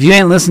 If you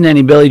ain't listened to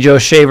any Billy Joe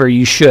Shaver,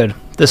 you should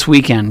this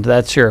weekend.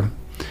 That's your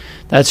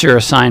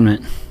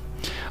assignment.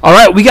 All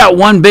right, we got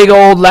one big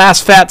old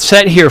last fat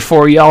set here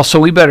for y'all, so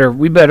we better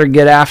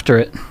get after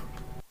it.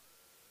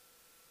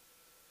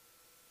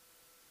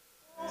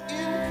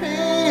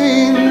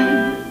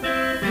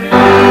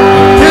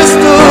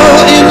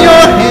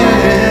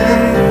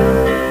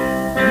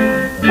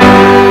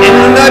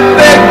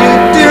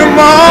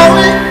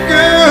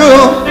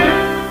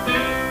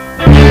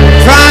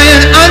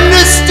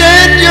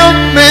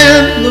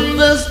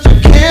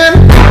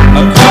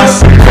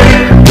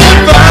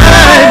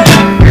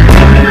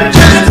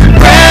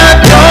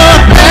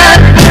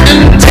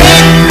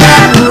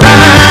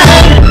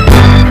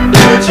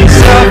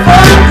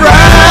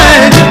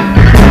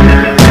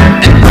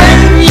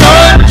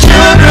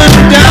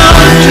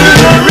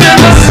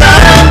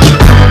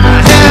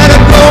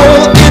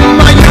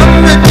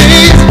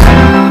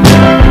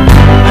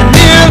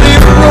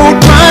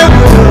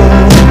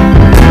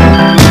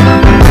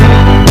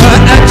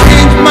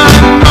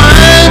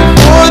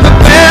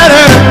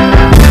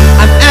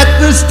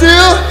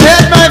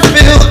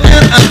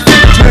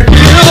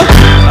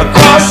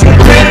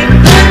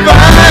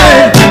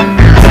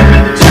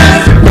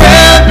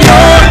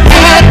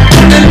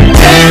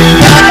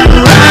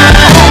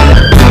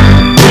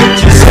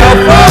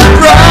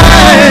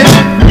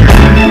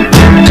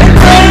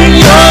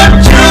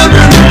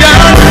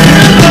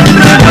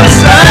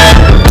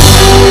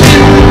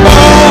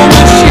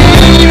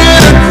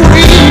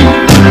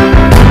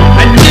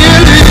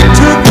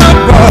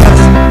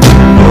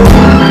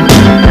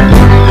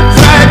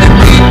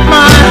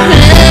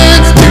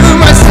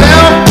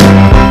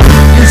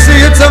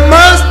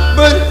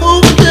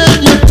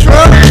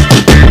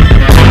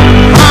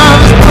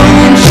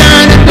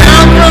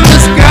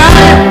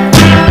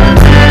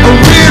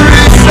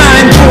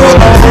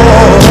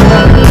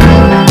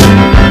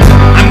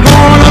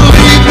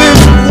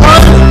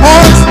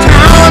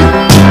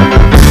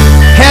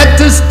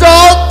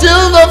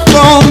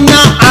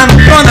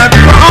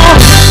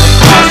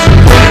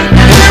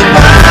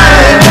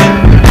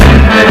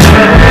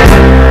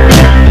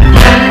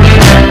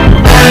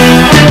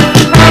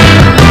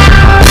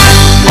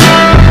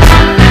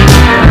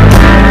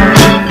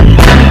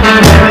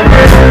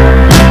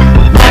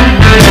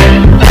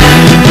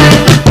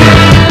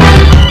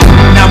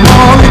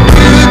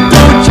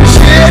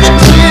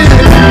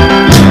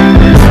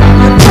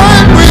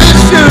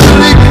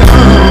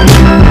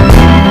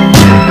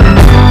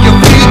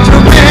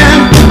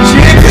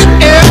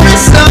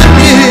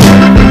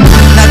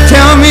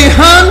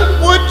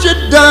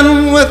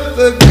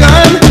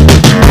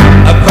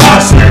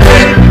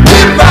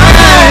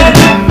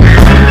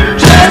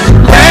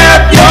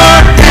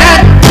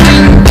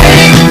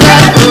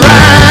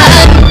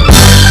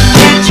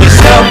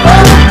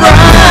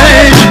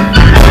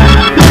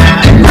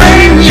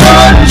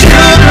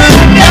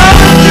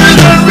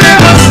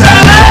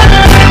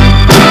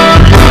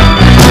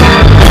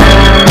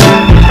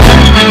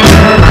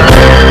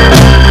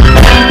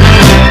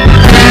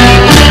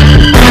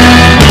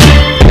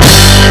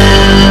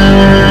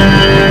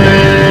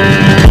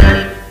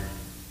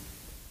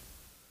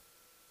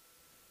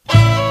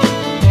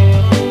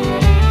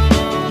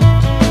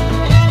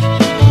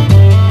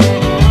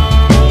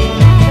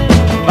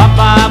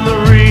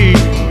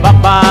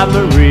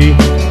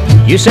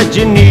 You said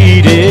you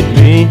needed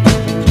me.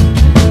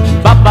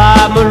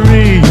 Bye-bye,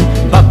 Marie,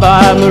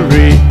 bye-bye,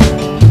 Marie.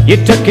 You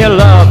took your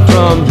love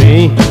from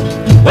me.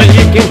 Well,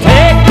 you can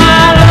take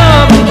my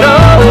love and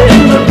throw it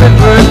in the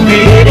river and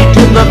feed it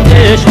to the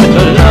fish with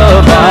the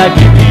love I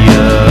give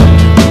you.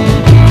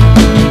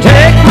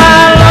 Take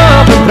my love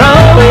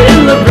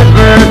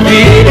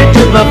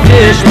the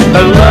fish with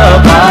the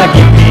love I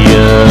give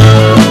you.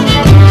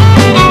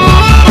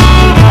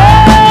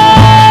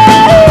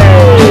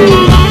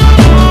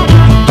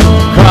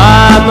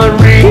 Cry,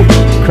 Marie,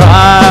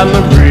 cry,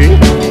 Marie,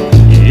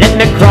 let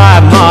me cry,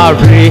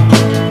 Marie.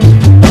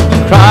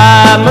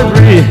 Cry,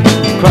 Marie,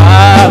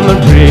 cry,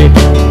 Marie,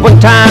 one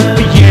time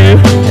for you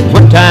and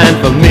one time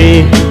for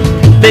me.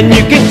 Then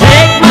you can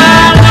take my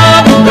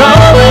love and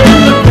throw it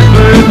in the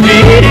river,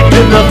 feed it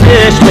to the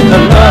fish with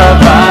the love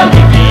I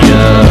give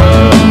you.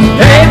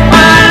 Take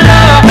my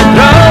love and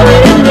throw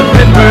it in the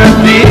river,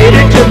 feed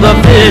it to the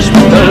fish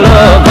with the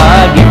love I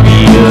give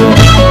you.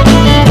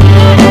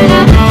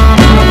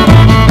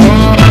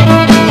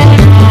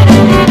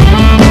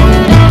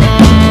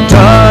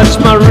 Touch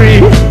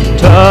Marie,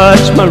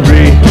 touch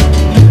Marie,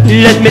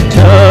 let me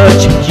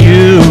touch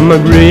you,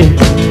 Marie.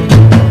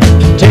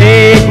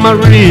 Take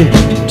Marie,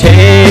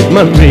 take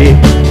Marie,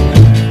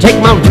 take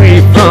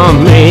Marie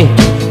from me.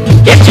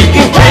 Yes, you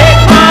can take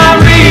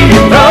Marie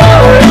and throw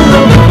her in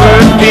the river,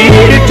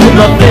 feed it to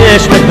the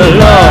fish with the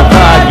love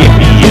I give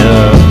you.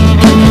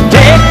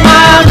 Take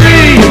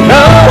Marie and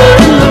throw her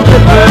in the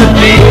river,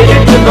 feed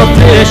it to the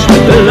fish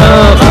with the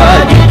love I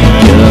give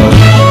you.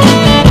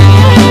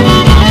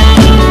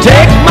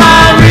 Take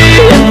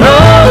Marie and throw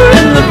her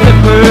in the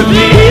river,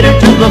 feed it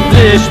to the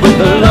fish with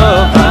the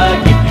love I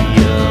give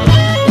you.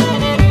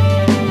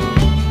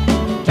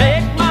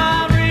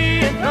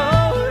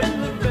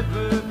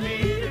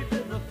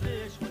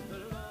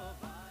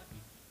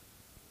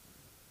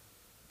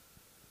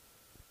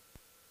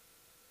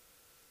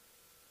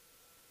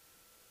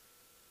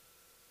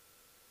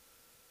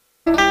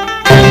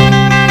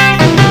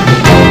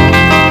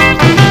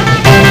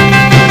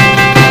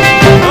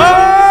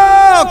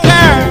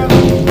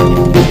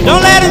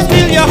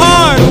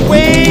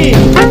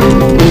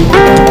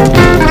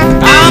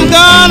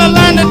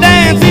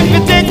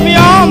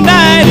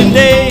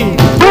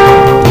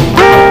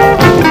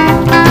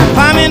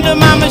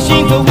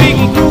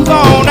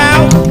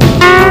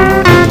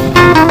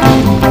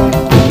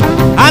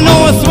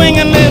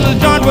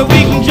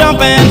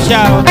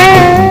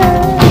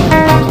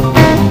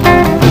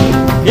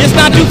 It's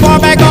not too far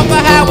back off the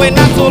highway,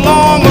 not so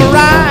long a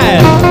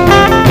ride.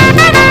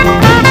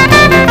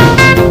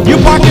 You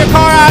park your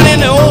car out in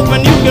the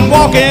open, you can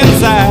walk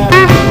inside.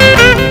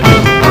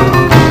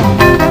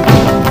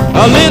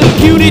 A little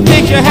cutie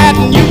takes your hat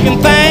and you can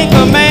thank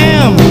her,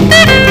 ma'am.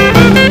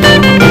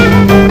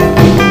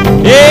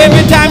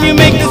 Every time you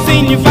make the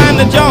scene, you find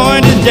the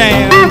joint is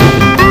jammed.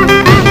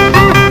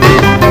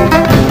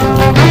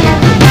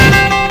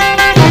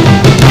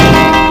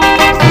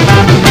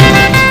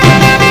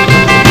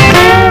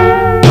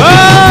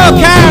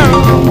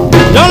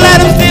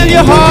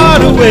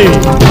 Heart away.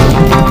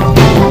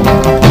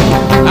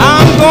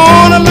 I'm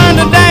gonna learn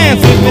to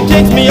dance if it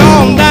takes me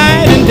all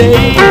night and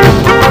day.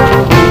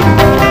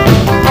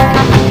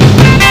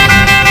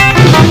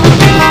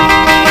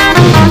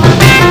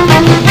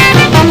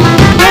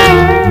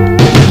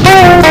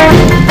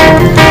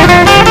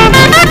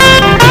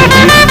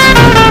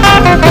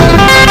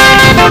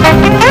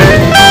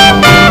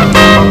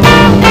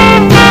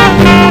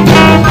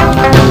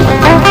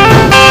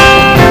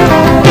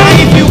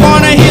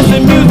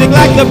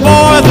 Like the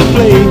boys will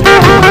play.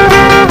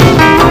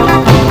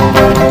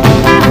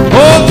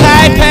 Hold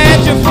tight, pat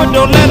your foot,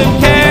 don't let it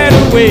carry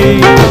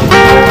away.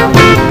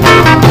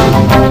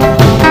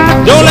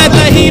 Don't let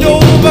the heat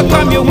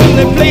overcome you when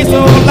they play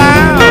so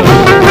loud.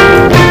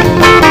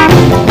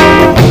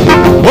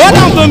 Oh,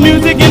 don't the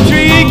music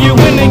intrigue you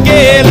when they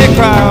gaily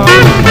crowd.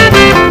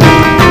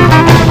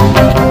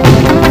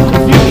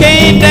 If you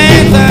can't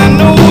dance, I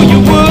know you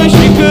wish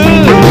you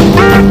could.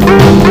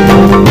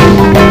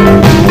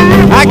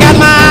 I got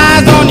my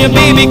eyes on you,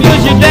 baby,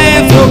 'cause you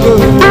dance so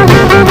good.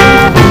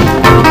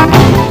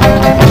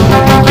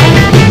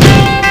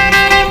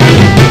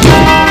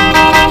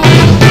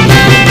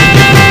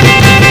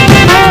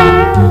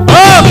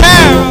 Oh,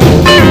 Carol,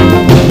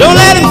 don't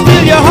let him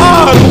steal your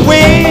heart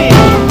away.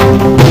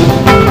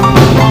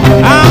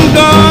 I'm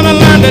gonna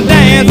learn to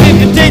dance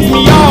if it takes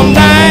me all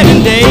night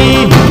and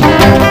day.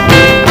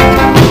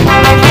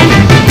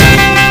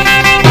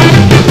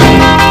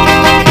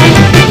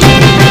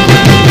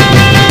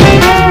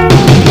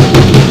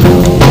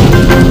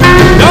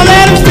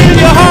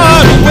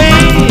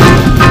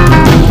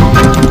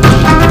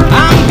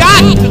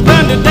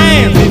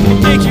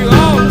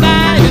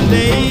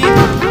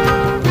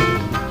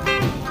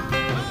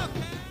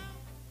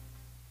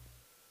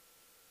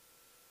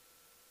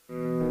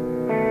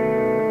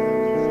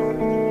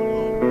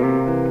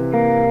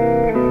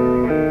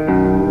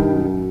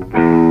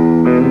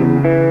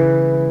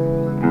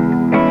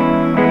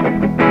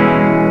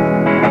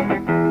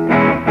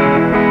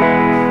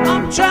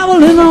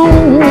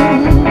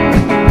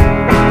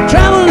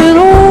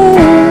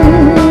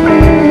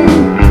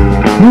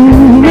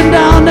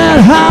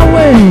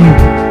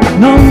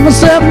 Number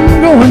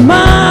 7 going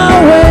my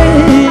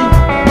way,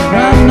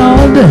 riding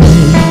all day.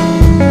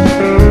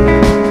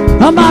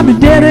 I might be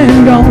dead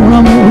and gone,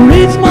 I'm gonna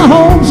reach my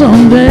home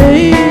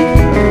someday.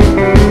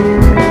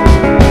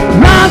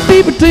 9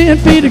 feet between 10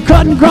 feet of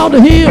cutting across the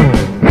hill,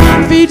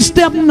 9 feet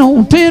stepping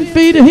on 10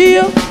 feet of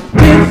hill,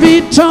 10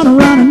 feet turn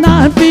around and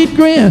 9 feet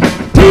grin.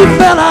 Teeth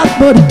fell out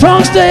but the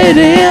tongue stayed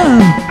in.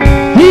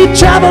 He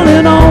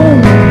traveling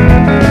on,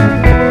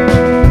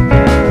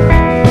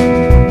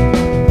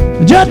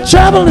 just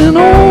traveling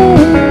on,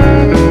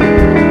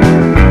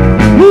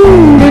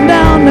 moving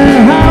down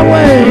that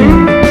highway,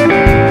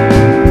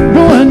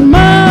 going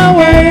my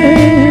way.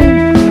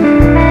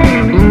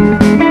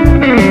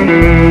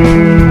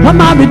 I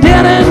might be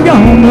dead and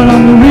gone, but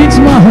I'm gonna reach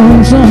my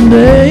home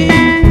someday.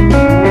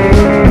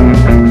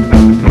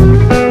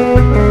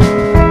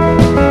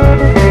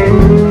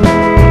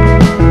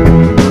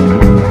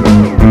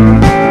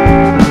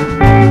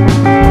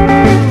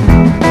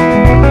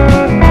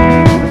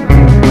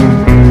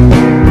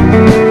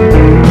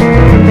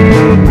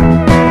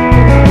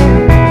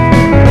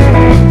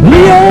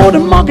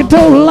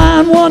 Told a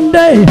line one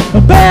day,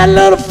 a bad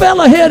little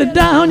fella headed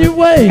down your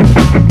way,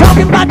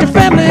 talking about your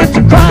family, it's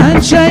a crying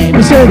shame.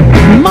 He said,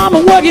 your mama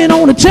working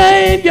on a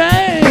chain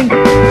gang,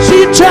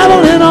 she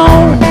traveling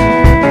on,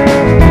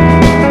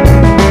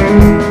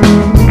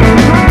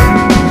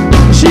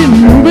 she's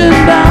moving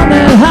down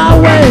that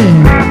highway,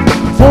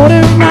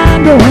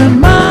 49 going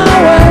my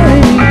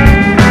way.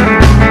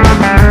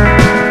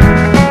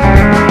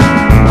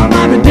 I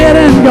might be dead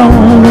and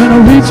gone when I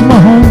reach my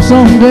home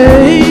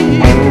someday.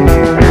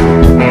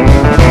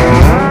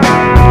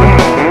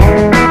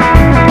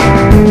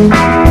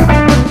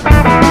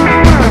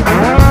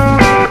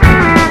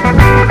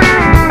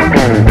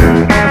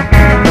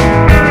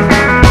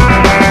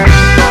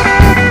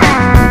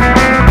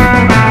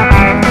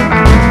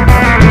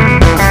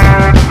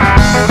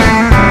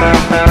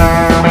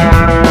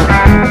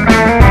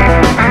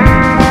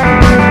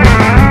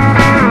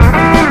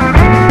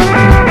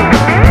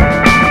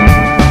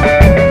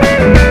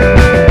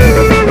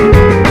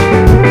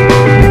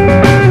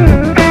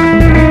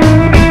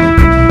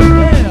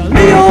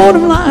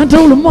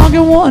 Told him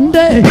walking one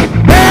day,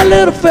 bad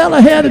little fella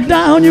headed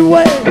down your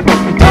way,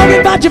 talking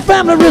about your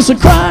family, it's a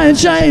crying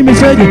shame. He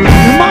said, your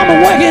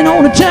mama working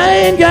on a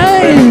chain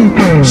gang,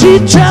 she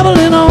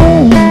traveling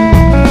on,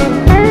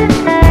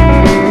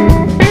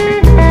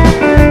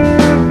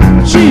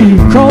 she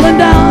crawling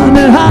down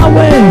that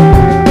highway,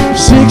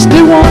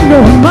 61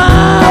 going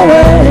my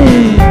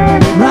way,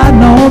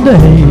 riding all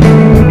day.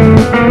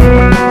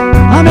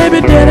 I may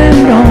be dead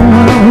and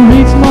gone, I'll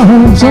reach my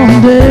home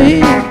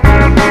someday.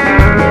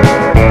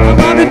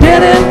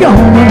 Dead and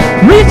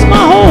gone, reach my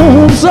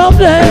home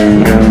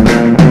someday.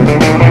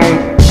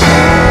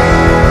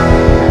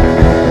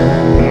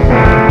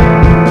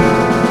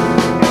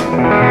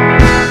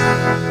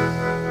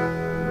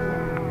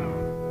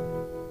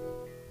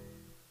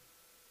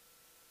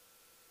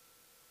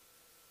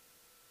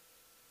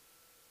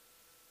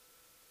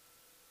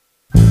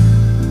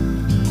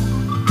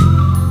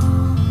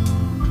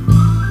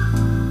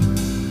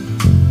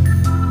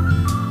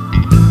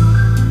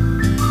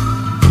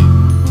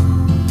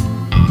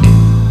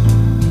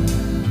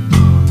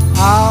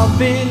 I'll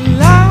be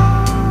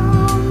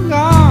long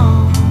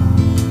gone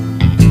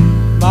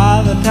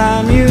by the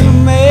time you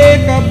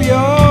make up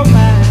your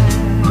mind.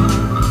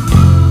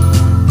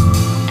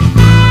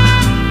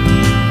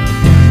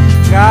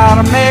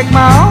 Gotta make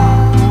my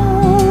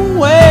own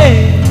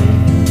way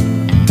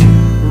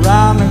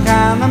around the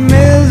kind of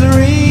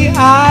misery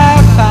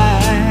I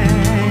find.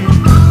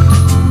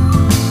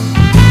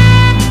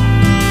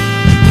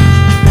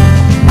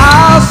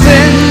 I'll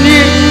send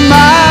you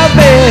my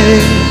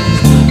best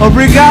of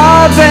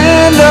regards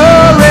and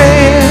the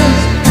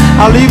rest.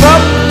 I'll leave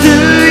up to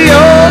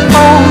your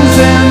own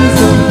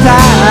sense of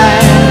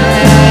time.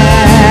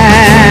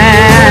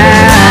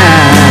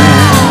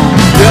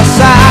 Yes,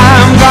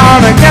 I'm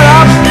gonna get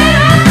up,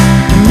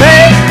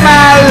 make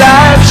my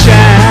life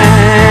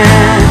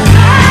shine.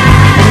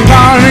 I'm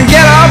gonna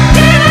get up,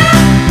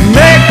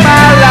 make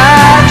my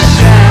life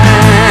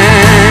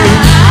shine.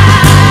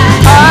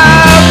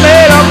 I've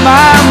made up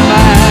my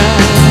mind.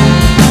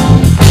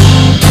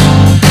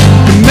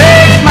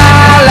 Make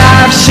my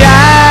life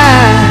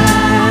shine.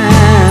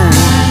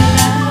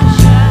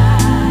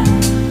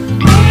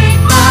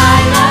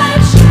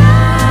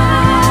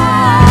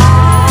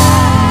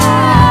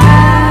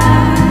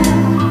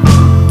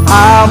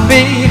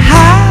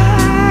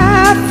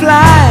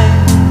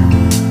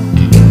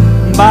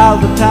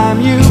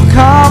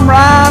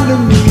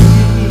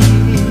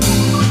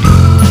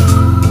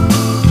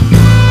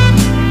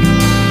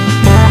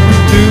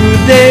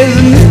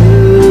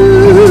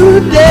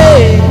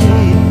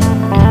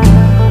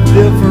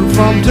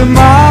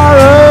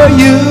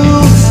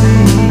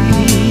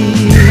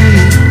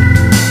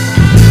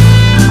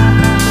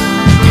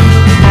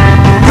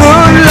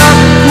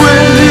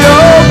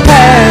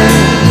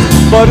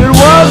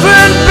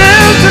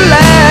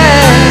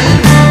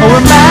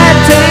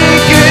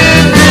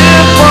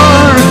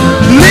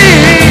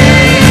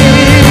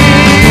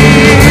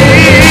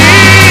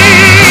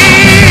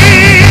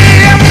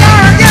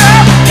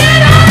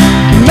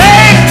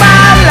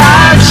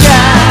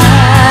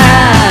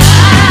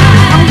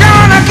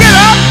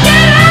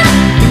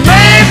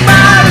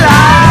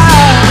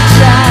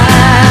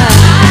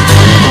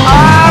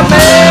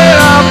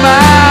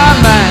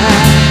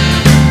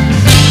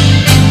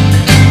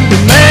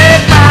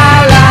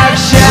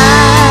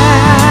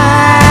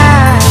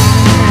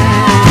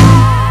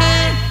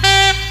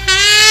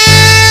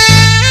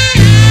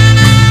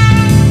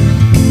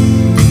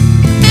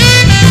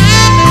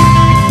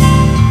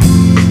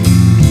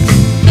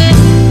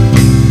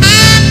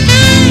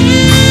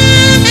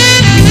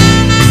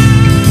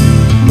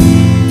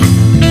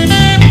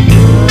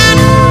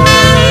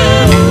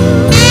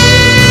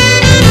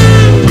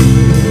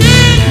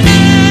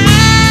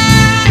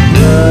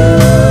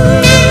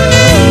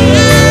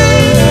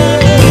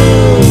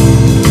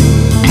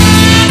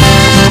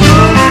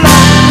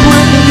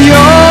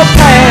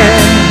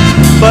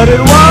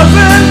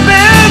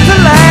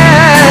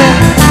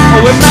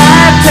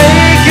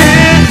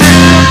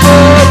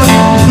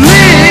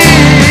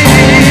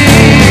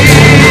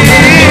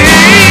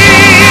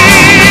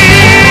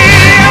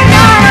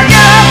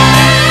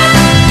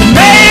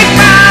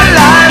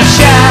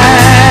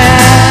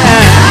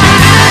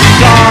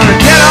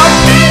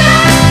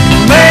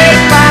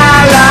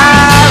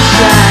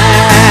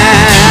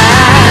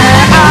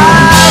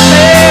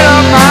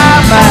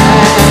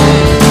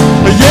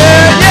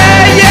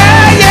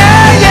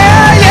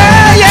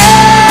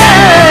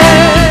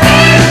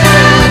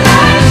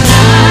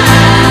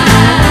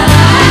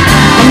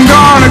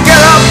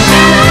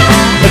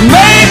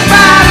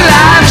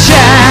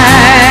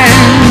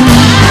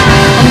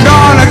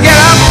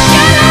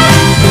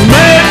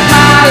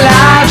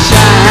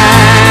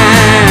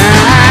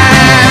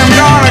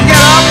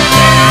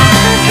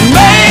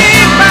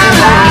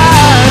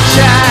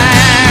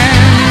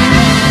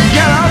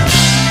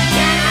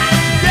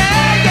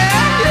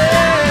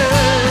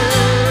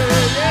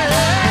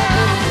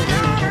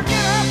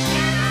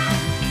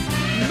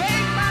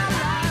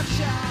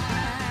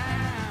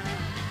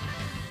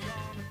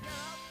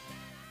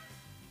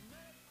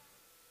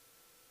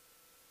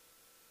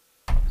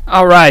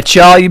 All right,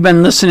 y'all, you've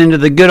been listening to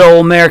the Good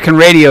Old American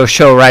Radio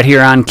Show right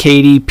here on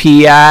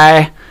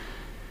KDPI.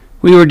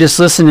 We were just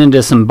listening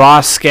to some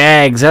Boss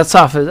Skaggs. That's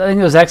off, I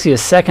think it was actually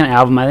his second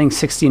album, I think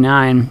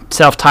 69,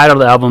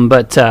 self-titled album,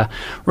 but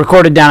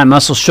recorded down at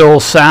Muscle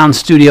Shoals Sound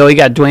Studio. He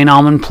got Dwayne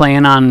Allman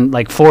playing on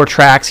like 4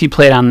 tracks. He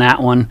played on that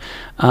one,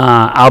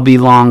 I'll Be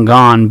Long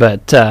Gone,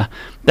 but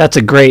that's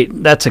a great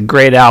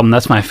album.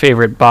 That's my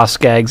favorite Boss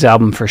Skaggs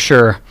album for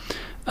sure.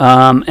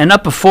 And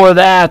up before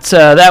that,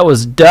 that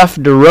was Duff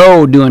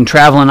DeRoe doing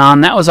Traveling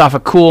On. That was off a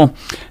cool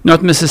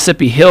North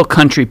Mississippi Hill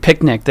Country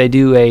picnic. They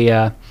do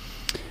a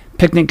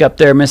picnic up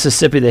there,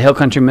 Mississippi, the Hill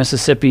Country,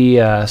 Mississippi,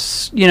 kind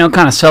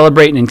of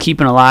celebrating and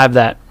keeping alive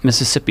that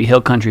Mississippi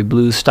Hill Country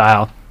blues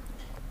style.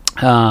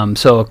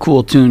 So a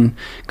cool tune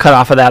cut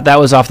off of that. That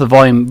was off the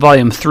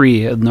volume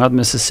 3 of North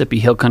Mississippi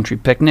Hill Country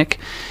Picnic.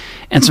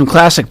 And some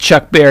classic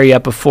Chuck Berry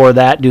up before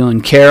that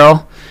doing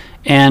Carol.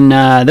 And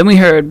then we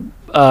heard...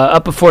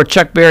 up before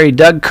Chuck Berry,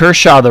 Doug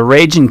Kershaw, the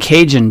Ragin'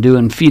 Cajun,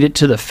 doing Feed It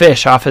to the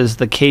Fish off his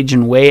The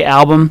Cajun Way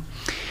album.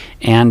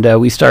 And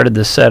we started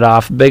the set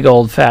off, big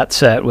old fat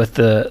set, with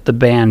the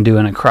band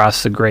doing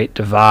Across the Great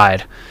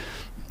Divide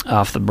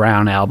off the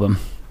Brown album.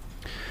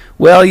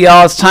 Well,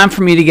 y'all, it's time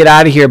for me to get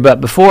out of here. But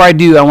before I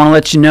do, I want to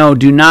let you know,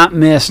 do not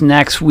miss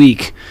next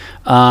week.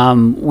 We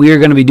are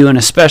going to be doing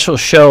a special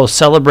show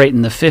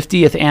celebrating the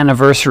 50th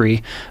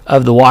anniversary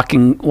of the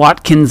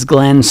Watkins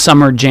Glen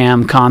Summer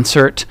Jam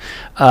concert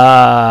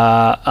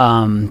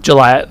from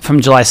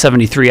July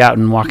 73 out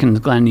in Watkins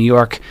Glen, New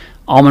York.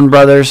 Allman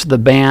Brothers, the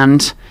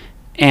band,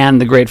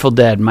 and the Grateful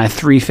Dead, my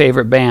 3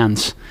 favorite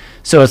bands.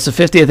 So it's the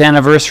 50th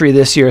anniversary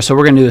this year, so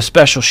we're going to do a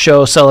special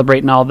show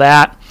celebrating all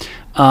that.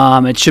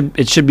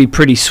 It should be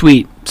pretty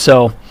sweet.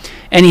 So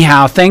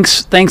anyhow,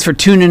 thanks for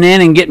tuning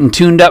in and getting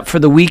tuned up for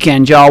the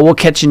weekend, y'all. We'll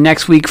catch you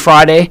next week,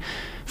 Friday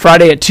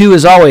at 2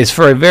 as always,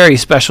 for a very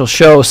special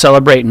show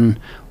celebrating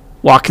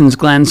Watkins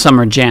Glen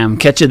Summer Jam.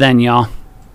 Catch you then, y'all.